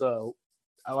remember. So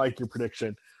I like your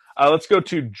prediction. Let's go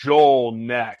to Joel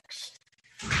next.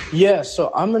 Yeah,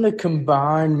 so I'm going to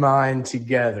combine mine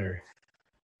together.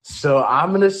 So I'm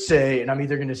going to say, and I'm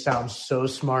either going to sound so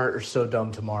smart or so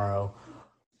dumb tomorrow,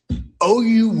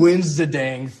 OU wins the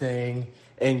dang thing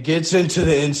and gets into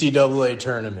the NCAA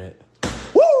tournament.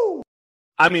 Woo!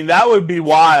 I mean, that would be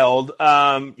wild.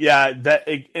 And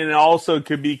it also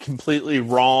could be completely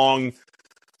wrong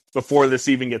before this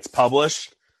even gets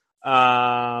published.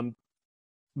 But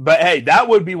hey, that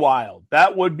would be wild.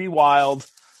 That would be wild.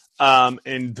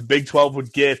 And the Big 12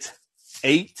 would get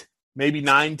 8, maybe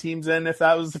 9 teams in if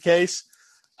that was the case.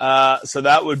 So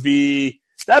that'd be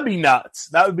nuts.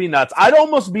 That would be nuts. I'd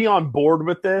almost be on board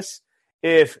with this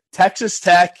if Texas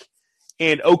Tech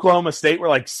and Oklahoma State were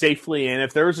like safely in.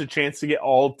 If there was a chance to get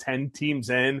all 10 teams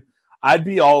in, I'd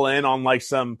be all in on like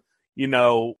some,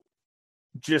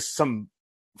 just some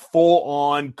full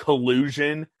on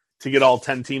collusion to get all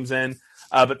 10 teams in.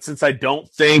 But since I don't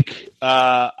think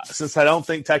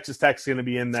Texas Tech's going to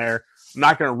be in there, I'm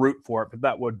not going to root for it, but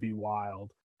that would be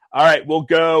wild. All right, we'll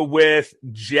go with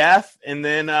Jeff, and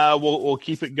then we'll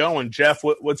keep it going. Jeff,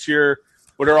 what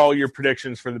are all your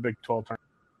predictions for the Big 12 tournament?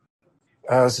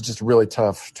 This is just a really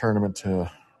tough tournament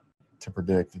to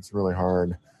predict. It's really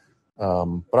hard. But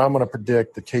I'm going to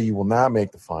predict that KU will not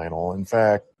make the final. In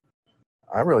fact,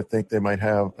 I really think they might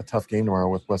have a tough game tomorrow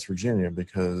with West Virginia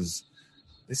because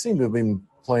they seem to have been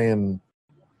playing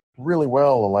really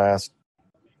well the last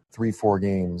 3-4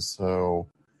 games. So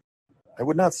it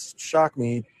would not shock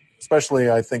me, especially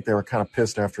I think they were kind of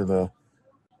pissed after the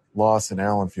loss in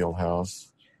Allen Fieldhouse.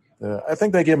 I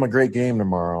think they gave them a great game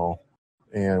tomorrow,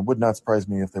 and it would not surprise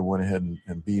me if they went ahead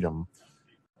and beat them.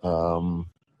 I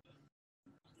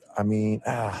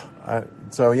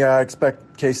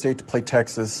expect K-State to play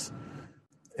Texas,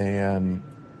 and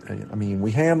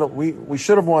we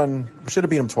should have won. We should have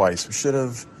beat them twice. We should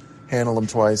have handled them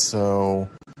twice. So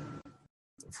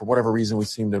for whatever reason, we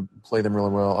seem to play them really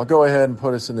well. I'll go ahead and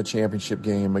put us in the championship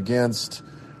game against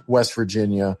West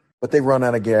Virginia, but they run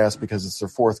out of gas because it's their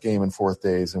 4th game in 4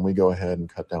 days, and we go ahead and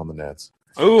cut down the nets.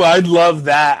 Oh, I'd love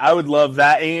that. I would love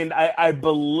that. And I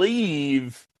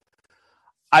believe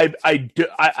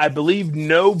I believe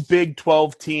no Big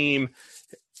 12 team.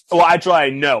 Well, actually,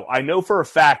 I know for a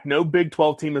fact no Big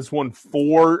 12 team has won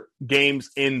 4 games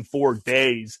in 4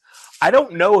 days. I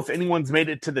don't know if anyone's made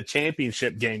it to the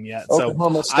championship game yet.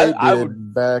 Oklahoma State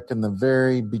did back in the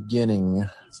very beginning.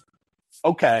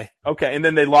 Okay. And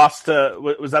then they lost to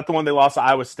 – was that the one they lost to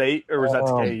Iowa State, or was that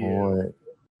to KU? Boy.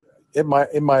 It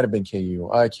might have been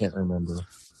KU. I can't remember.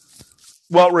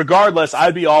 Well, regardless,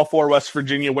 I'd be all for West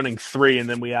Virginia winning 3, and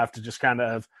then we have to just kind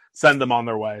of send them on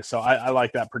their way. So I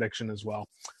like that prediction as well.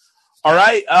 All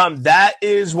right, that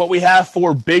is what we have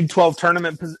for Big 12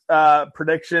 tournament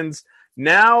predictions.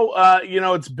 Now,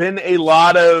 it's been a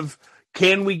lot of,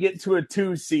 can we get to a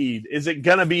 2 seed? Is it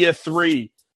going to be a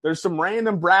 3? There's some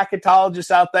random bracketologists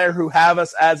out there who have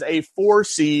us as a 4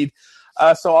 seed.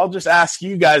 So I'll just ask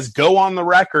you guys, go on the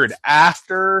record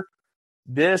after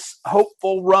this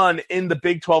hopeful run in the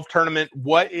Big 12 tournament.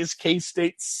 What is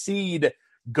K-State's seed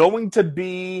going to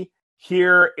be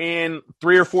here in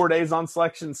 3 or 4 days on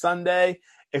Selection Sunday?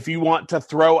 If you want to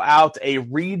throw out a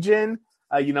region,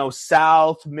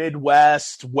 South,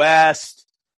 Midwest, West,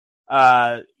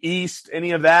 East,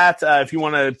 any of that. If you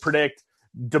want to predict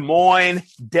Des Moines,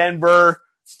 Denver,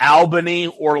 Albany,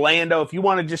 Orlando, if you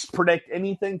want to just predict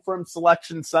anything from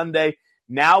Selection Sunday,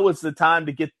 now is the time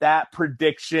to get that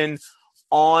prediction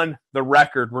on the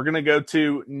record. We're going to go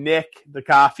to Nick, the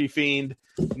Coffee Fiend.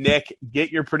 Nick,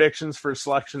 get your predictions for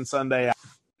Selection Sunday.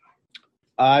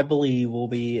 I believe we'll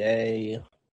be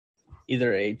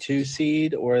either a 2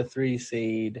 seed or a 3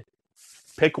 seed.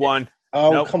 Pick one.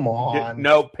 Oh, nope. Come on.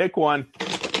 No, pick one.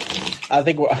 I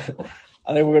think we're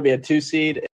going to be a 2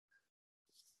 seed.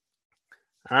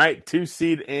 All right, 2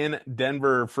 seed in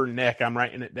Denver for Nick. I'm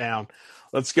writing it down.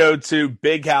 Let's go to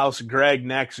Big House Greg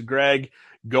next. Greg,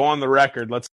 go on the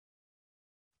record. Let's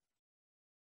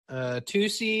 2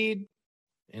 seed,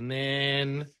 and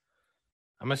then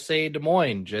I'm going to say Des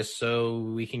Moines just so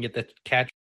we can get the catch.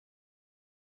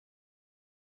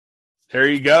 There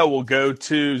you go. We'll go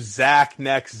to Zach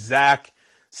next. Zach,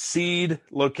 seed,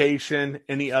 location,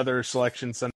 any other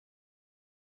Selection Sunday?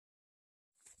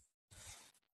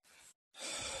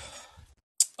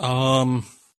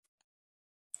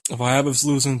 If I have us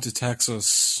losing to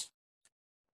Texas,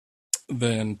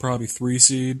 then probably 3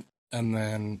 seed, and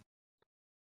then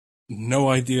no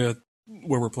idea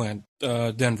where we're playing.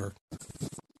 Denver.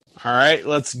 All right,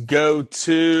 let's go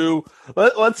to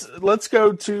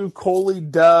Coley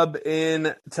Dub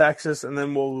in Texas, and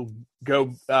then we'll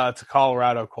go to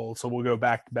Colorado, Cole. So we'll go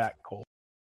back to back, Cole.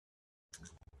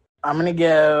 I'm gonna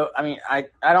go. I mean, I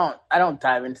don't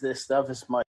dive into this stuff as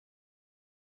much.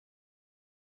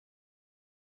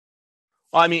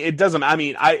 Well, I mean, it doesn't. I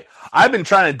mean, I've been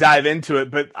trying to dive into it,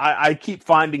 but I keep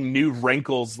finding new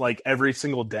wrinkles like every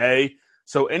single day.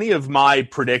 So any of my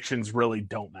predictions really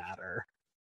don't matter.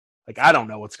 Like, I don't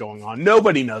know what's going on.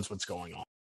 Nobody knows what's going on.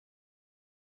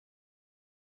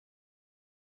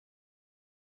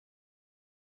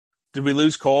 Did we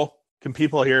lose Cole? Can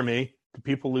people hear me? Did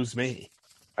people lose me?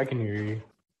 I can hear you.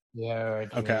 Yeah,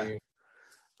 I can hear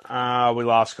you. We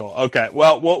lost Cole. Okay,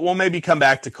 well, we'll maybe come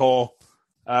back to Cole.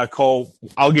 Cole,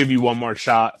 I'll give you one more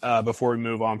shot before we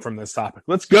move on from this topic.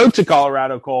 Let's go to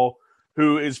Colorado, Cole,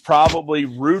 who is probably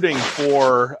rooting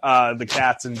for the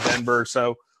Cats in Denver.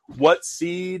 So what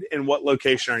seed and what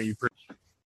location are you?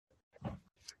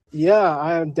 Yeah,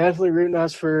 I am definitely rooting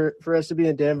for us to be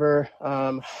in Denver.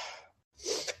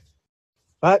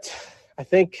 But I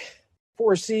think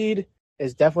 4 seed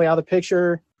is definitely out of the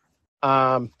picture.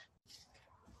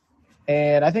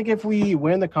 And I think if we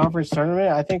win the conference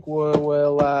tournament, I think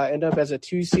we'll end up as a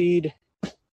 2 seed,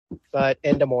 but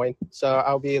in Des Moines. So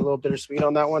I'll be a little bittersweet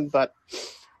on that one, but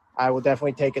I will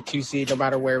definitely take a 2 seed no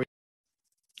matter where we.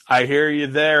 I hear you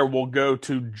there. We'll go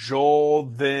to Joel,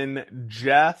 then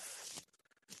Jeff,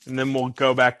 and then we'll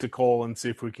go back to Cole and see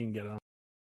if we can get on.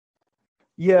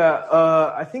 Yeah,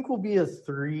 I think we'll be a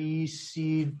 3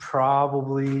 seed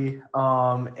probably,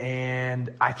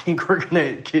 and I think we're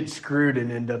gonna get screwed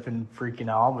and end up in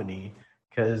freaking Albany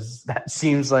because that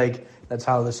seems like that's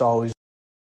how this always.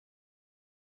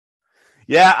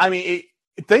 Yeah, I mean,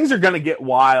 things are gonna get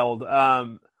wild.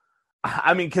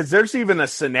 I mean, because there's even a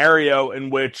scenario in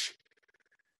which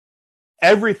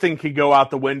everything could go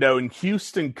out the window, and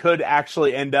Houston could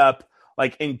actually end up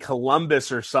like in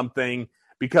Columbus or something.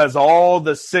 Because all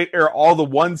the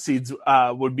 1 seeds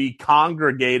would be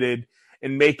congregated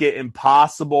and make it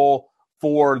impossible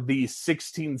for the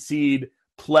 16 seed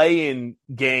play-in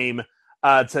game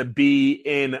to be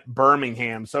in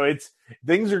Birmingham. So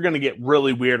things are going to get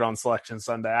really weird on Selection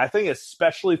Sunday. I think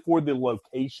especially for the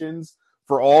locations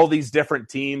for all these different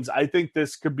teams, I think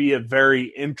this could be a very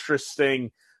interesting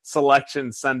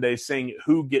Selection Sunday, seeing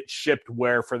who gets shipped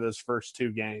where for those first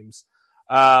 2 games.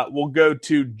 We'll go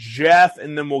to Jeff,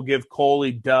 and then we'll give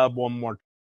Coley Dub one more.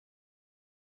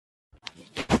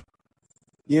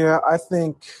 Yeah, I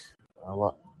think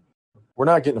we're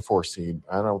not getting a 4 seed.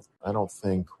 I don't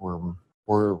think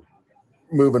we're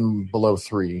moving below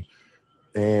 3.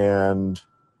 And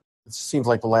it seems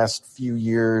like the last few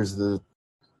years the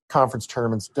conference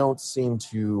tournaments don't seem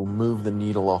to move the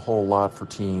needle a whole lot for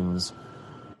teams.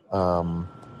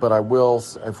 But I will,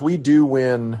 if we do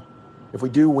win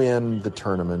the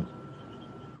tournament,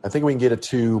 I think we can get a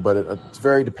 2, but it's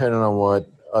very dependent on what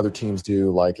other teams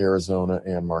do, like Arizona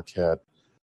and Marquette,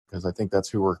 because I think that's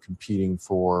who we're competing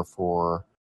for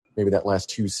maybe that last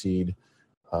 2 seed.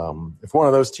 If one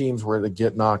of those teams were to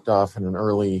get knocked off in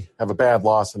have a bad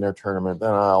loss in their tournament,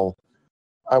 then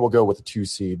I will go with the 2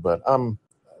 seed, but I'm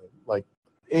like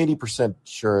 80%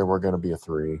 sure we're going to be a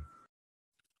 3.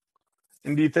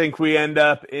 And do you think we end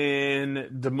up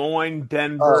in Des Moines,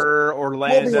 Denver,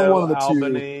 Orlando,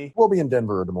 Albany? 2. We'll be in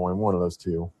Denver or Des Moines, one of those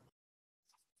 2.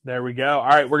 There we go. All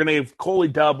right, we're going to give Coley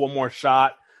Dub one more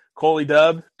shot. Coley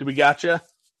Dub, do we got you?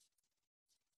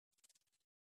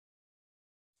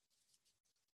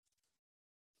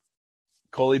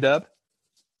 Coley Dub?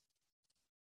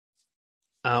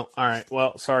 Oh, all right.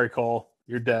 Well, sorry, Cole.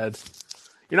 You're dead.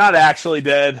 You're not actually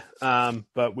dead,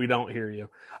 but we don't hear you.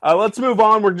 Let's move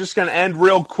on. We're just going to end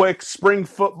real quick. Spring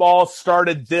football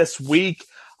started this week.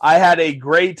 I had a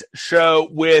great show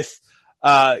with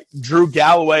Drew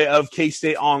Galloway of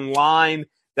K-State Online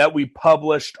that we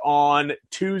published on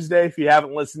Tuesday. If you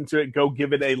haven't listened to it, go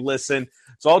give it a listen.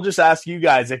 So I'll just ask you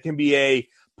guys. It can be a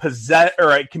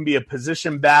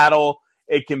position battle.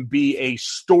 It can be a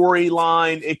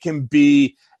storyline. It can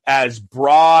be as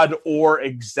broad or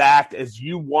exact as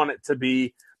you want it to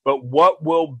be. But what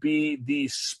will be the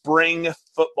spring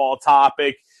football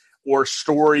topic or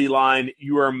storyline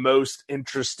you are most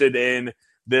interested in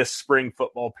this spring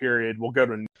football period? We'll go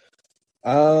to.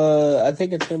 I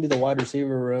think it's going to be the wide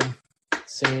receiver room,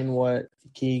 seeing what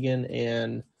Keegan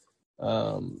and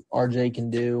RJ can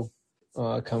do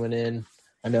coming in.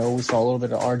 I know we saw a little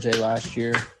bit of RJ last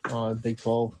year on Big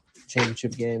 12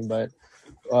 championship game, but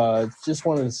just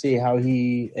wanted to see how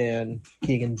he and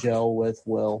Keegan gel with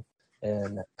Will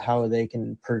and how they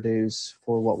can produce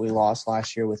for what we lost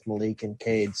last year with Malik and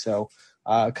Cade. So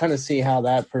kind of see how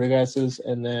that progresses.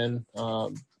 And then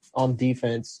on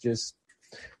defense, just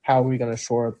how are we going to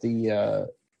shore up the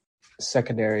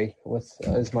secondary with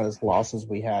as much as losses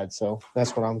we had. So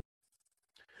that's what I'm.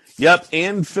 Yep,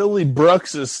 and Philly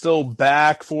Brooks is still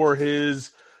back for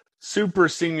his super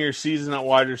senior season at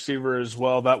wide receiver as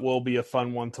well. That will be a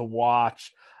fun one to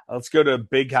watch. Let's go to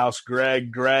Big House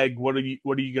Greg. Greg, what are you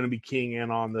going to be keying in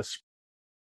on this?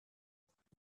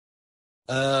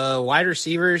 Wide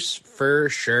receivers for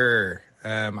sure.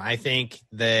 I think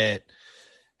that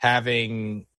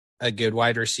having a good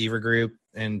wide receiver group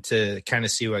and to kind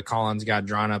of see what Collins got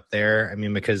drawn up there. I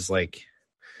mean, because like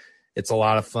it's a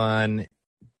lot of fun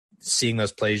seeing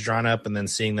those plays drawn up and then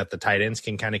seeing that the tight ends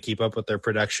can kind of keep up with their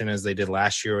production as they did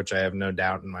last year, which I have no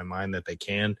doubt in my mind that they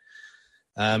can.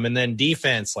 And then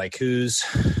defense, like is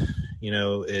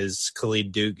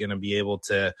Khalid Duke going to be able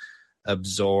to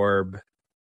absorb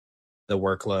the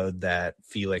workload that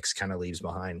Felix kind of leaves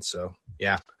behind? So,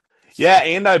 yeah. Yeah,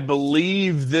 and I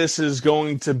believe this is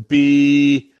going to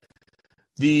be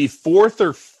the fourth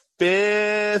or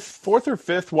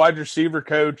fifth wide receiver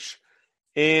coach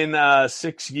in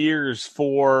 6 years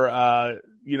for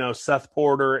Seth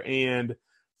Porter and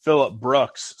Phillip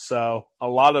Brooks. So a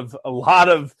lot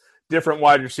of different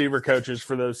wide receiver coaches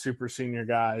for those super senior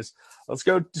guys. Let's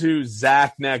go to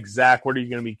Zach next. Zach, what are you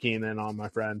going to be keying in on, my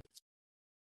friend?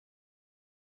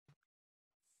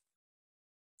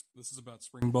 This is about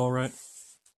spring ball, right?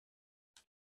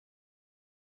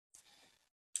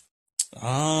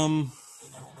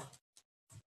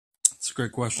 It's a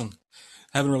great question.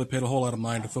 Haven't really paid a whole lot of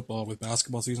mind to football with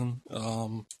basketball season.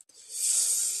 I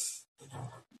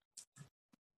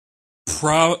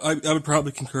would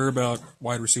probably concur about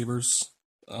wide receivers,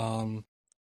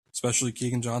 especially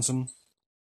Keegan Johnson.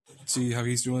 See how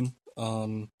he's doing.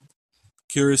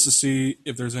 Curious to see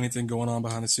if there's anything going on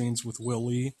behind the scenes with Will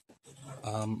Lee.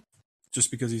 Just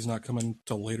because he's not coming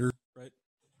till later, right?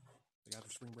 Like after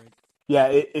spring break. Yeah,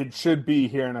 it should be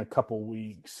here in a couple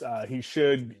weeks. He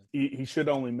should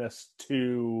only miss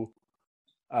 2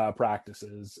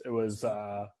 practices. It was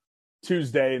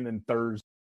Tuesday and then Thursday.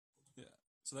 Yeah,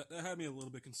 so that had me a little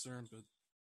bit concerned, but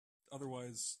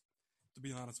otherwise, to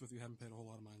be honest with you, I haven't paid a whole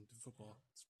lot of mind to football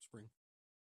spring.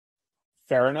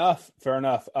 Fair enough.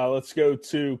 Let's go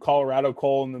to Colorado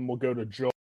Cole, and then we'll go to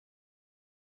Joel.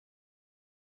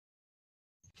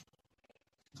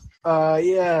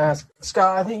 Yeah,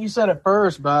 Scott, I think you said it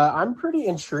first, but I'm pretty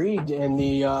intrigued in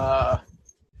the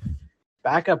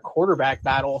backup quarterback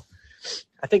battle.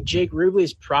 I think Jake Rubley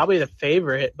is probably the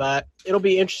favorite, but it'll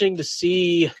be interesting to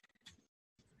see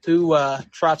who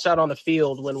trots out on the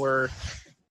field when we're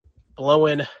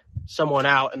blowing someone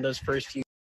out in those first few.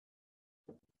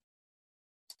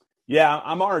 Yeah,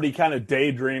 I'm already kind of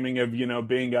daydreaming of,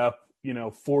 being up,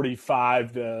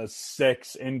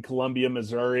 45-6 in Columbia,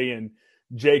 Missouri, and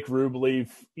Jake Rubley,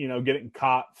 getting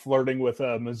caught flirting with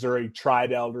a Missouri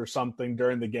Tridelt or something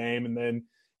during the game, and then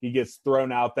he gets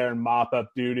thrown out there in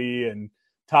mop-up duty and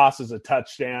tosses a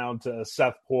touchdown to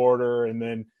Seth Porter, and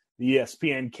then the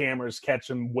ESPN cameras catch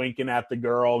him winking at the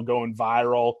girl, going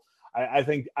viral. I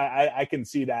think I can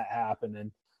see that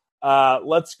happening.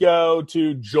 Let's go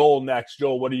to Joel next.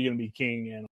 Joel, what are you going to be keying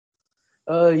in?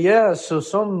 Yeah, so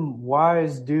some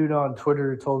wise dude on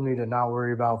Twitter told me to not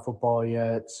worry about football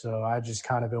yet, so I just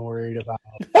kind of been worried about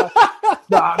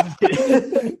No, I'm just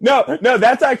kidding. No,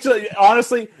 that's actually,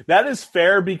 honestly, that is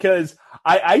fair because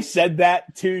I said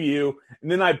that to you, and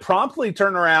then I promptly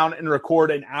turn around and record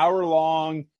an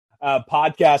hour-long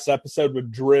podcast episode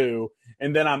with Drew,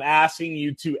 and then I'm asking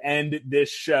you to end this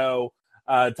show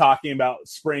talking about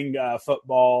spring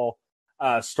football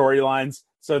storylines.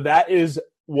 So that is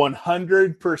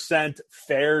 100%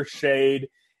 fair shade,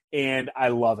 and I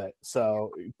love it.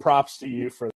 So props to you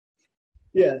for that.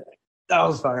 Yeah, that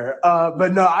was fire.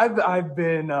 But no, I've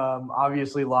been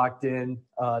obviously locked in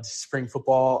to spring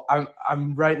football.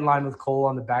 I'm right in line with Cole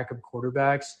on the backup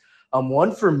quarterbacks.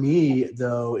 One for me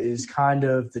though is kind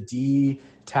of the D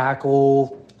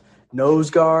tackle nose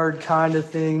guard kind of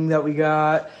thing that we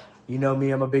got. You know me,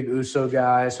 I'm a big Uso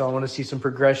guy, so I want to see some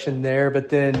progression there. But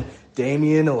then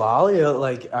Damian Ilalia,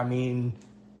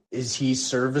 is he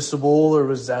serviceable or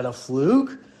was that a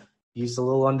fluke? He's a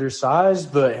little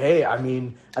undersized, but hey, I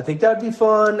think that'd be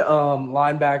fun.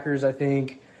 Linebackers, I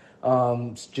think,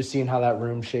 just seeing how that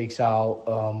room shakes out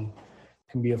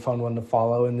can be a fun one to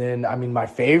follow. And then, my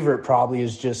favorite probably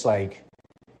is just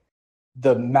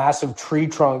the massive tree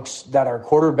trunks that our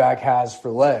quarterback has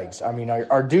for legs. I mean,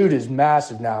 our dude is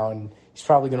massive now, and he's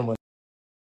probably going to win.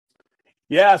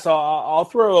 Yeah, so I'll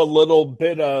throw a little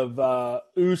bit of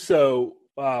Uso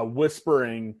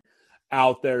whispering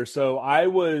out there. So I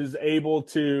was able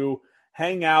to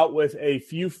hang out with a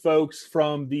few folks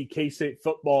from the K-State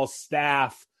football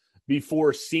staff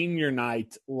before senior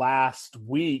night last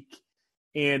week,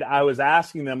 and I was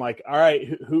asking them, like, all right,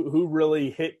 who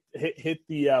really hit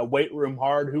the weight room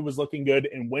hard? Who was looking good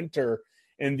in winter?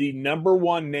 And the number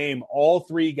one name all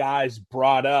three guys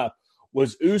brought up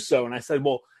was Uso. And I said,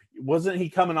 well, wasn't he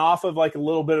coming off of like a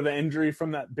little bit of an injury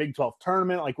from that Big 12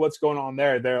 tournament? Like, what's going on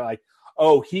there? They're like,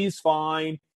 oh, he's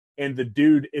fine, and the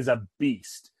dude is a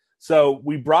beast. So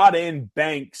we brought in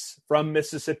Banks from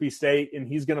Mississippi State, and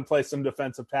he's going to play some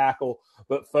defensive tackle.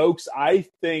 But, folks, I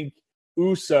think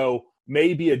Uso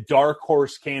may be a dark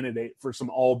horse candidate for some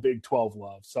all Big 12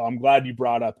 love. So I'm glad you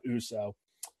brought up Uso.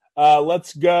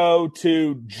 Let's go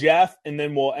to Jeff, and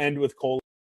then we'll end with Cole.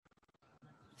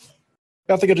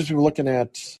 I think I'll just be looking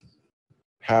at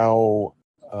how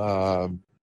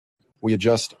we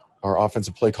adjust our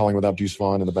offensive play calling without Deuce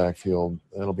Vaughn in the backfield.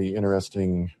 It'll be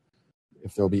interesting.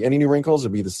 If there'll be any new wrinkles,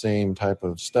 it'll be the same type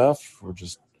of stuff we're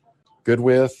just good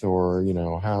with, or, you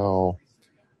know, how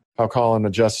Colin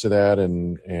adjusts to that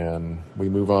and we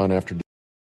move on after.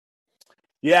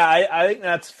 Yeah, I think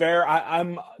that's fair.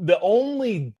 I'm the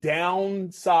only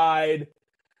downside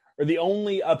or the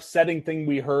only upsetting thing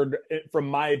we heard, from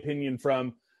my opinion,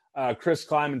 from Chris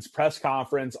Kleiman's press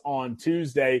conference on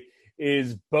Tuesday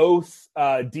is both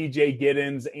DJ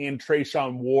Giddens and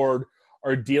Trayshawn Ward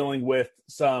are dealing with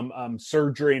some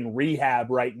surgery and rehab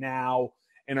right now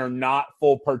and are not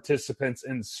full participants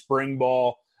in spring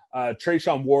ball.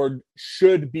 Trayshawn Ward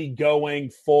should be going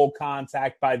full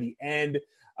contact by the end,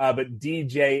 but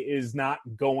DJ is not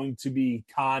going to be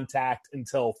contact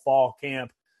until fall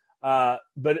camp. But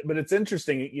it's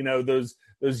interesting, you know, those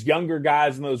younger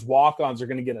guys and those walk-ons are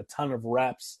going to get a ton of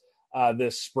reps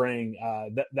this spring.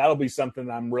 That'll be something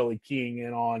that I'm really keying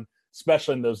in on,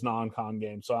 especially in those non-con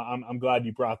games. So I'm glad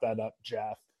you brought that up,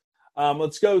 Jeff.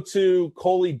 Let's go to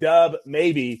Coley Dub,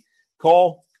 maybe.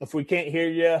 Cole, if we can't hear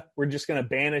you, we're just going to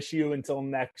banish you until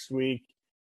next week.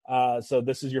 So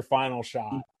this is your final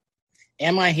shot.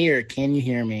 Am I here? Can you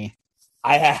hear me?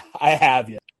 I have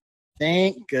you.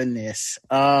 Thank goodness.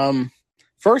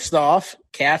 First off,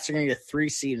 Cats are going to get 3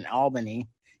 seed in Albany.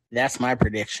 That's my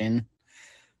prediction.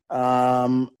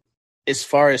 As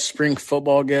far as spring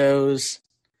football goes,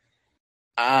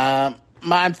 I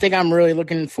think I'm really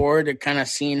looking forward to kind of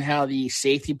seeing how the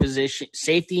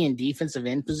safety and defensive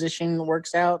end position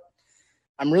works out.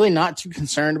 I'm really not too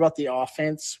concerned about the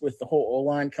offense with the whole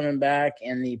O-line coming back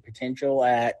and the potential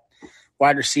at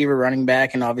wide receiver, running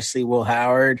back, and obviously Will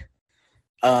Howard.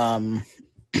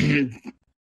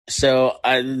 So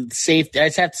I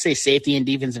just have to say safety and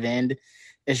defensive end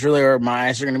is really where my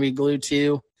eyes are going to be glued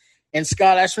to. And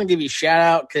Scott, I just want to give you a shout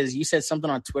out because you said something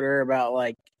on Twitter about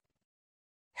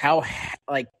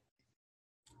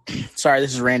sorry,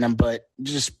 this is random, but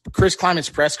just Chris Kleiman's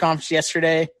press conference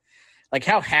yesterday, like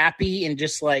how happy and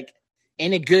just like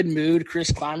in a good mood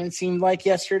Chris Kleiman seemed like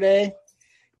yesterday,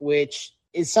 which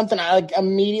is something I like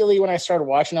immediately when I started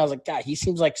watching. I was like, God, he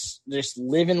seems like just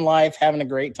living life, having a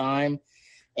great time.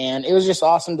 And it was just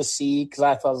awesome to see because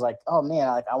I was like, oh, man,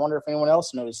 I wonder if anyone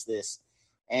else noticed this.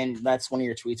 And that's one of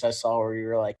your tweets I saw where you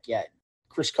were like, yeah,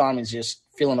 Chris Kleiman's just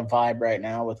feeling a vibe right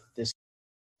now with this.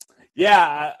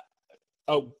 Yeah.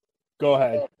 Oh, go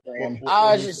ahead.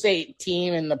 I was just say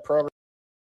team and the program.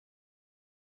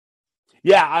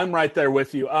 Yeah, I'm right there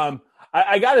with you.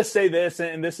 I got to say this,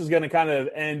 and this is going to kind of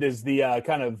end as the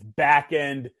kind of back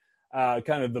end, kind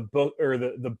of the book or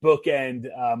the bookend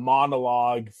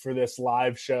monologue for this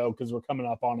live show because we're coming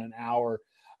up on an hour.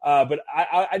 But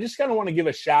I just kind of want to give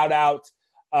a shout out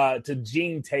to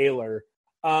Gene Taylor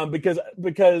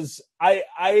because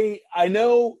I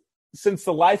know since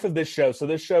the life of this show, so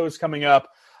this show is coming up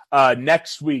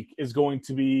next week is going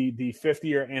to be the 50th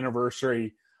year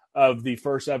anniversary of the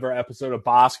first ever episode of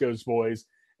Bosco's Boys.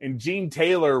 And Gene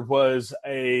Taylor was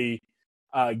a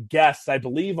guest, I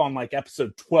believe, on like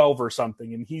episode 12 or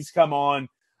something. And he's come on.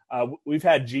 We've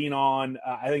had Gene on,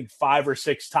 I think, 5 or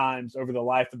 6 times over the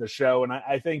life of the show. And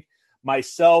I think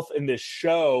myself in this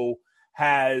show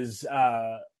has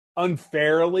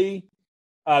unfairly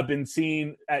been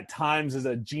seen at times as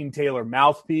a Gene Taylor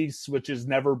mouthpiece, which has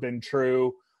never been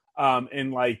true.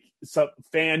 And like some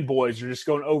fanboys are just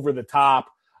going over the top.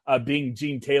 Being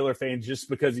Gene Taylor fans just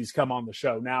because he's come on the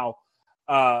show. Now,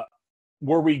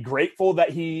 were we grateful that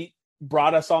he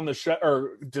brought us on the show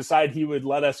or decided he would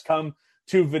let us come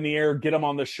to Veneer, get him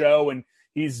on the show, and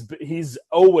he's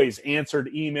always answered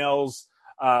emails,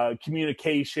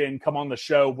 communication, come on the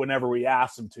show whenever we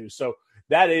ask him to. So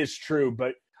that is true.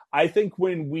 But I think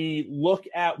when we look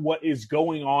at what is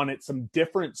going on at some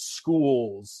different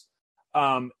schools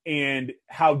and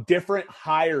how different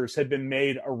hires have been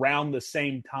made around the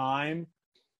same time,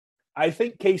 I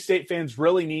think K-State fans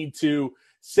really need to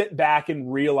sit back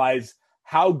and realize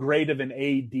how great of an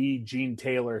AD Gene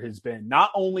Taylor has been.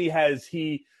 Not only has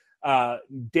he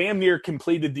damn near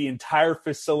completed the entire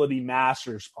facility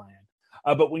master's plan,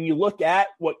 but when you look at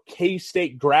what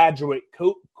K-State graduate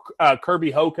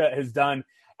Kirby Hoka has done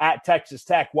at Texas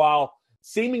Tech, while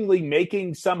seemingly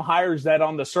making some hires that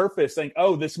on the surface think,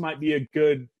 oh, this might be a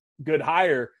good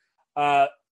hire,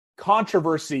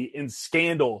 controversy and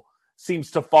scandal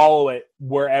seems to follow it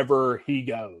wherever he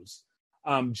goes.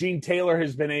 Gene Taylor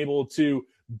has been able to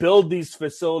build these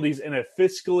facilities in a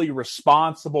fiscally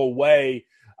responsible way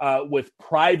with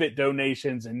private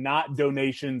donations and not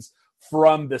donations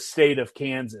from the state of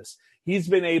Kansas. He's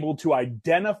been able to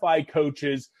identify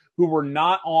coaches who were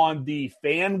not on the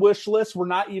fan wish list, were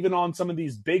not even on some of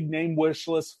these big name wish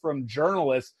lists from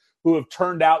journalists, who have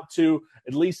turned out to,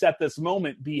 at least at this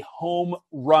moment, be home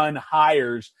run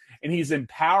hires. And he's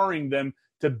empowering them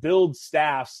to build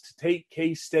staffs to take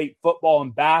K-State football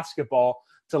and basketball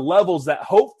to levels that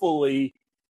hopefully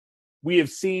we have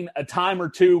seen a time or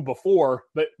two before,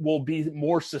 but will be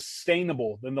more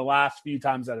sustainable than the last few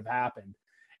times that have happened.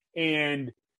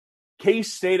 And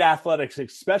K-State athletics,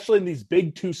 especially in these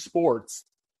big two sports,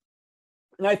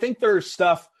 and I think there's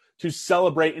stuff to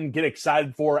celebrate and get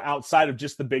excited for outside of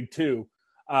just the big two,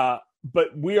 but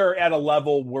we are at a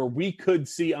level where we could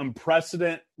see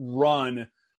unprecedented run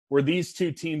where these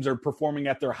two teams are performing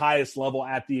at their highest level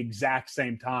at the exact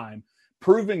same time,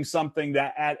 proving something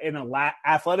that in an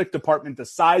athletic department the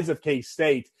size of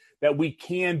K-State, that we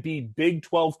can be Big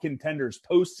 12 contenders,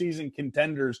 postseason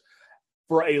contenders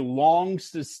for a long,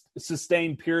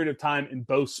 sustained period of time in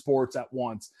both sports at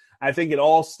once. I think it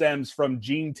all stems from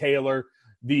Gene Taylor,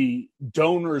 the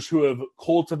donors who have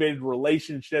cultivated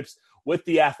relationships with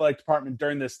the athletic department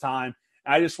during this time.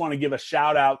 I just want to give a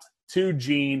shout out to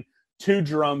Gene, to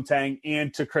Jerome Tang,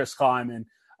 and to Chris Kleiman,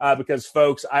 because,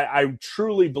 folks, I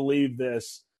truly believe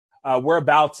this. We're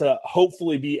about to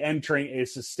hopefully be entering a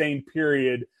sustained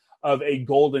period of a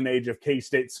golden age of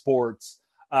K-State sports,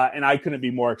 and I couldn't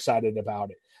be more excited about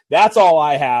it. That's all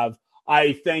I have.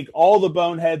 I thank all the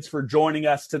Boneheads for joining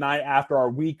us tonight after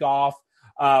our week off.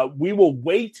 We will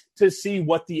wait to see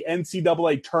what the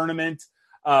NCAA tournament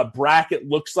bracket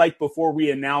looks like before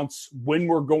we announce when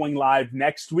we're going live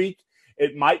next week.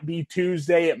 It might be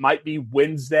Tuesday. It might be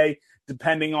Wednesday,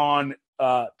 depending on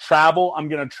travel. I'm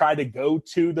going to try to go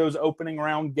to those opening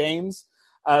round games.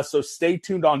 So stay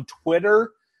tuned on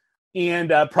Twitter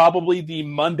and probably the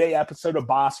Monday episode of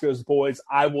Bosco's Boys.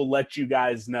 I will let you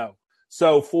guys know.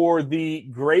 So for the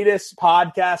greatest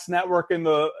podcast network in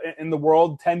the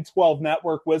world, 1012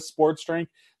 Network with Sports Drink,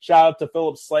 shout out to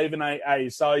Philip Slavin. I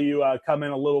saw you come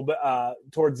in a little bit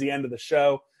towards the end of the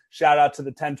show. Shout out to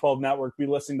the 1012 Network. We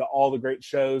listen to all the great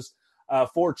shows.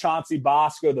 For Chauncey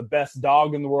Bosco, the best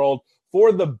dog in the world.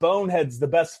 For the Boneheads, the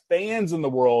best fans in the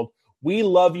world. We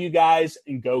love you guys,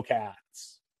 and go Cats.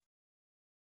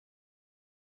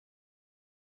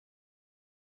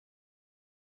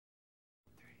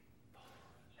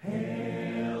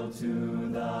 Hail to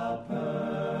the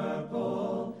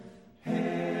purple,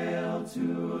 hail to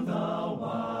the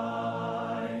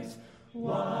white,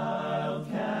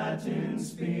 wildcat in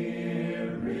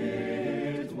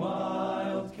spirit,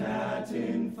 wildcat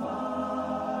in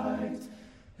fight.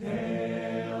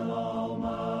 Hail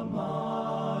alma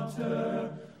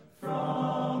mater,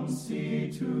 from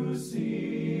sea to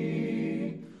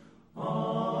sea,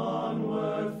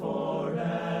 onward forever,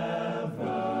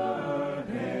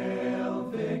 hail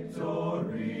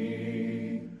victory.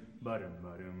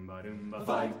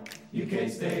 Fight, you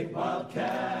K-State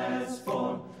Wildcats,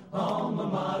 for alma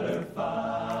mater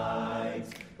fight.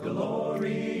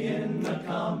 Glory in the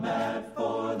combat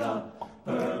for the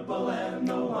purple and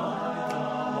the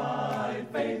white.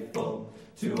 Faithful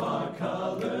to our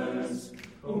colors,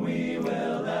 we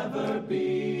will ever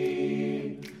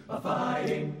be.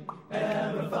 Fighting,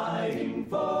 ever fighting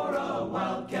for a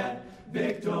Wildcat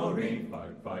victory.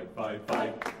 Fight, fight, fight,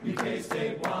 fight. You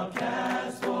K-State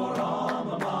Wildcats for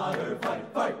alma mater. Fight,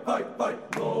 fight, fight,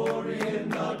 fight. Glory in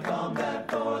the combat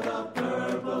for the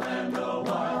purple and the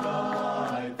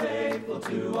white. Faithful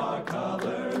to our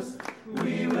colors,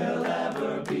 we will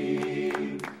ever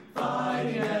be.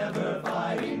 Fighting, ever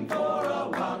fighting for a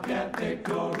Wildcat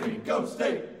victory. Go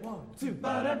State! 1, 2,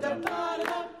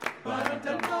 ba-da-da-da-da-da,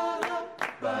 ba-da-da-da-da.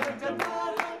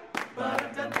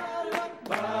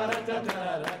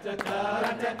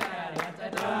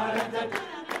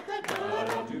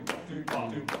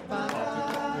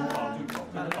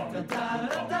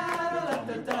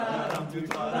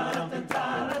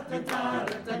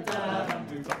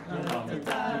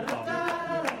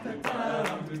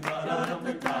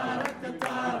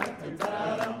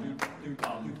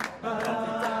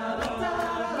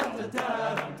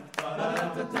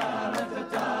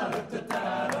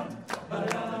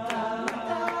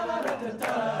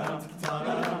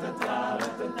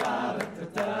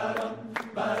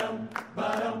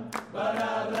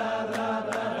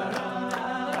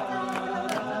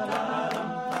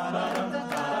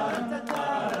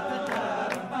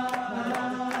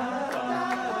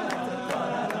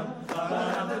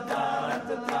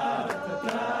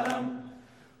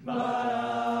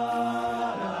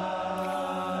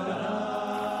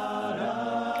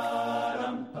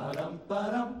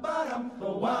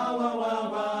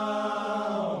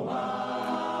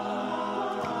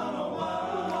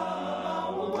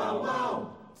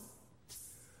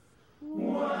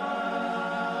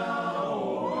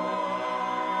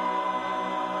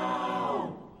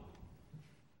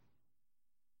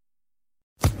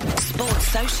 Sports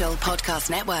Social Podcast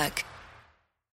Network.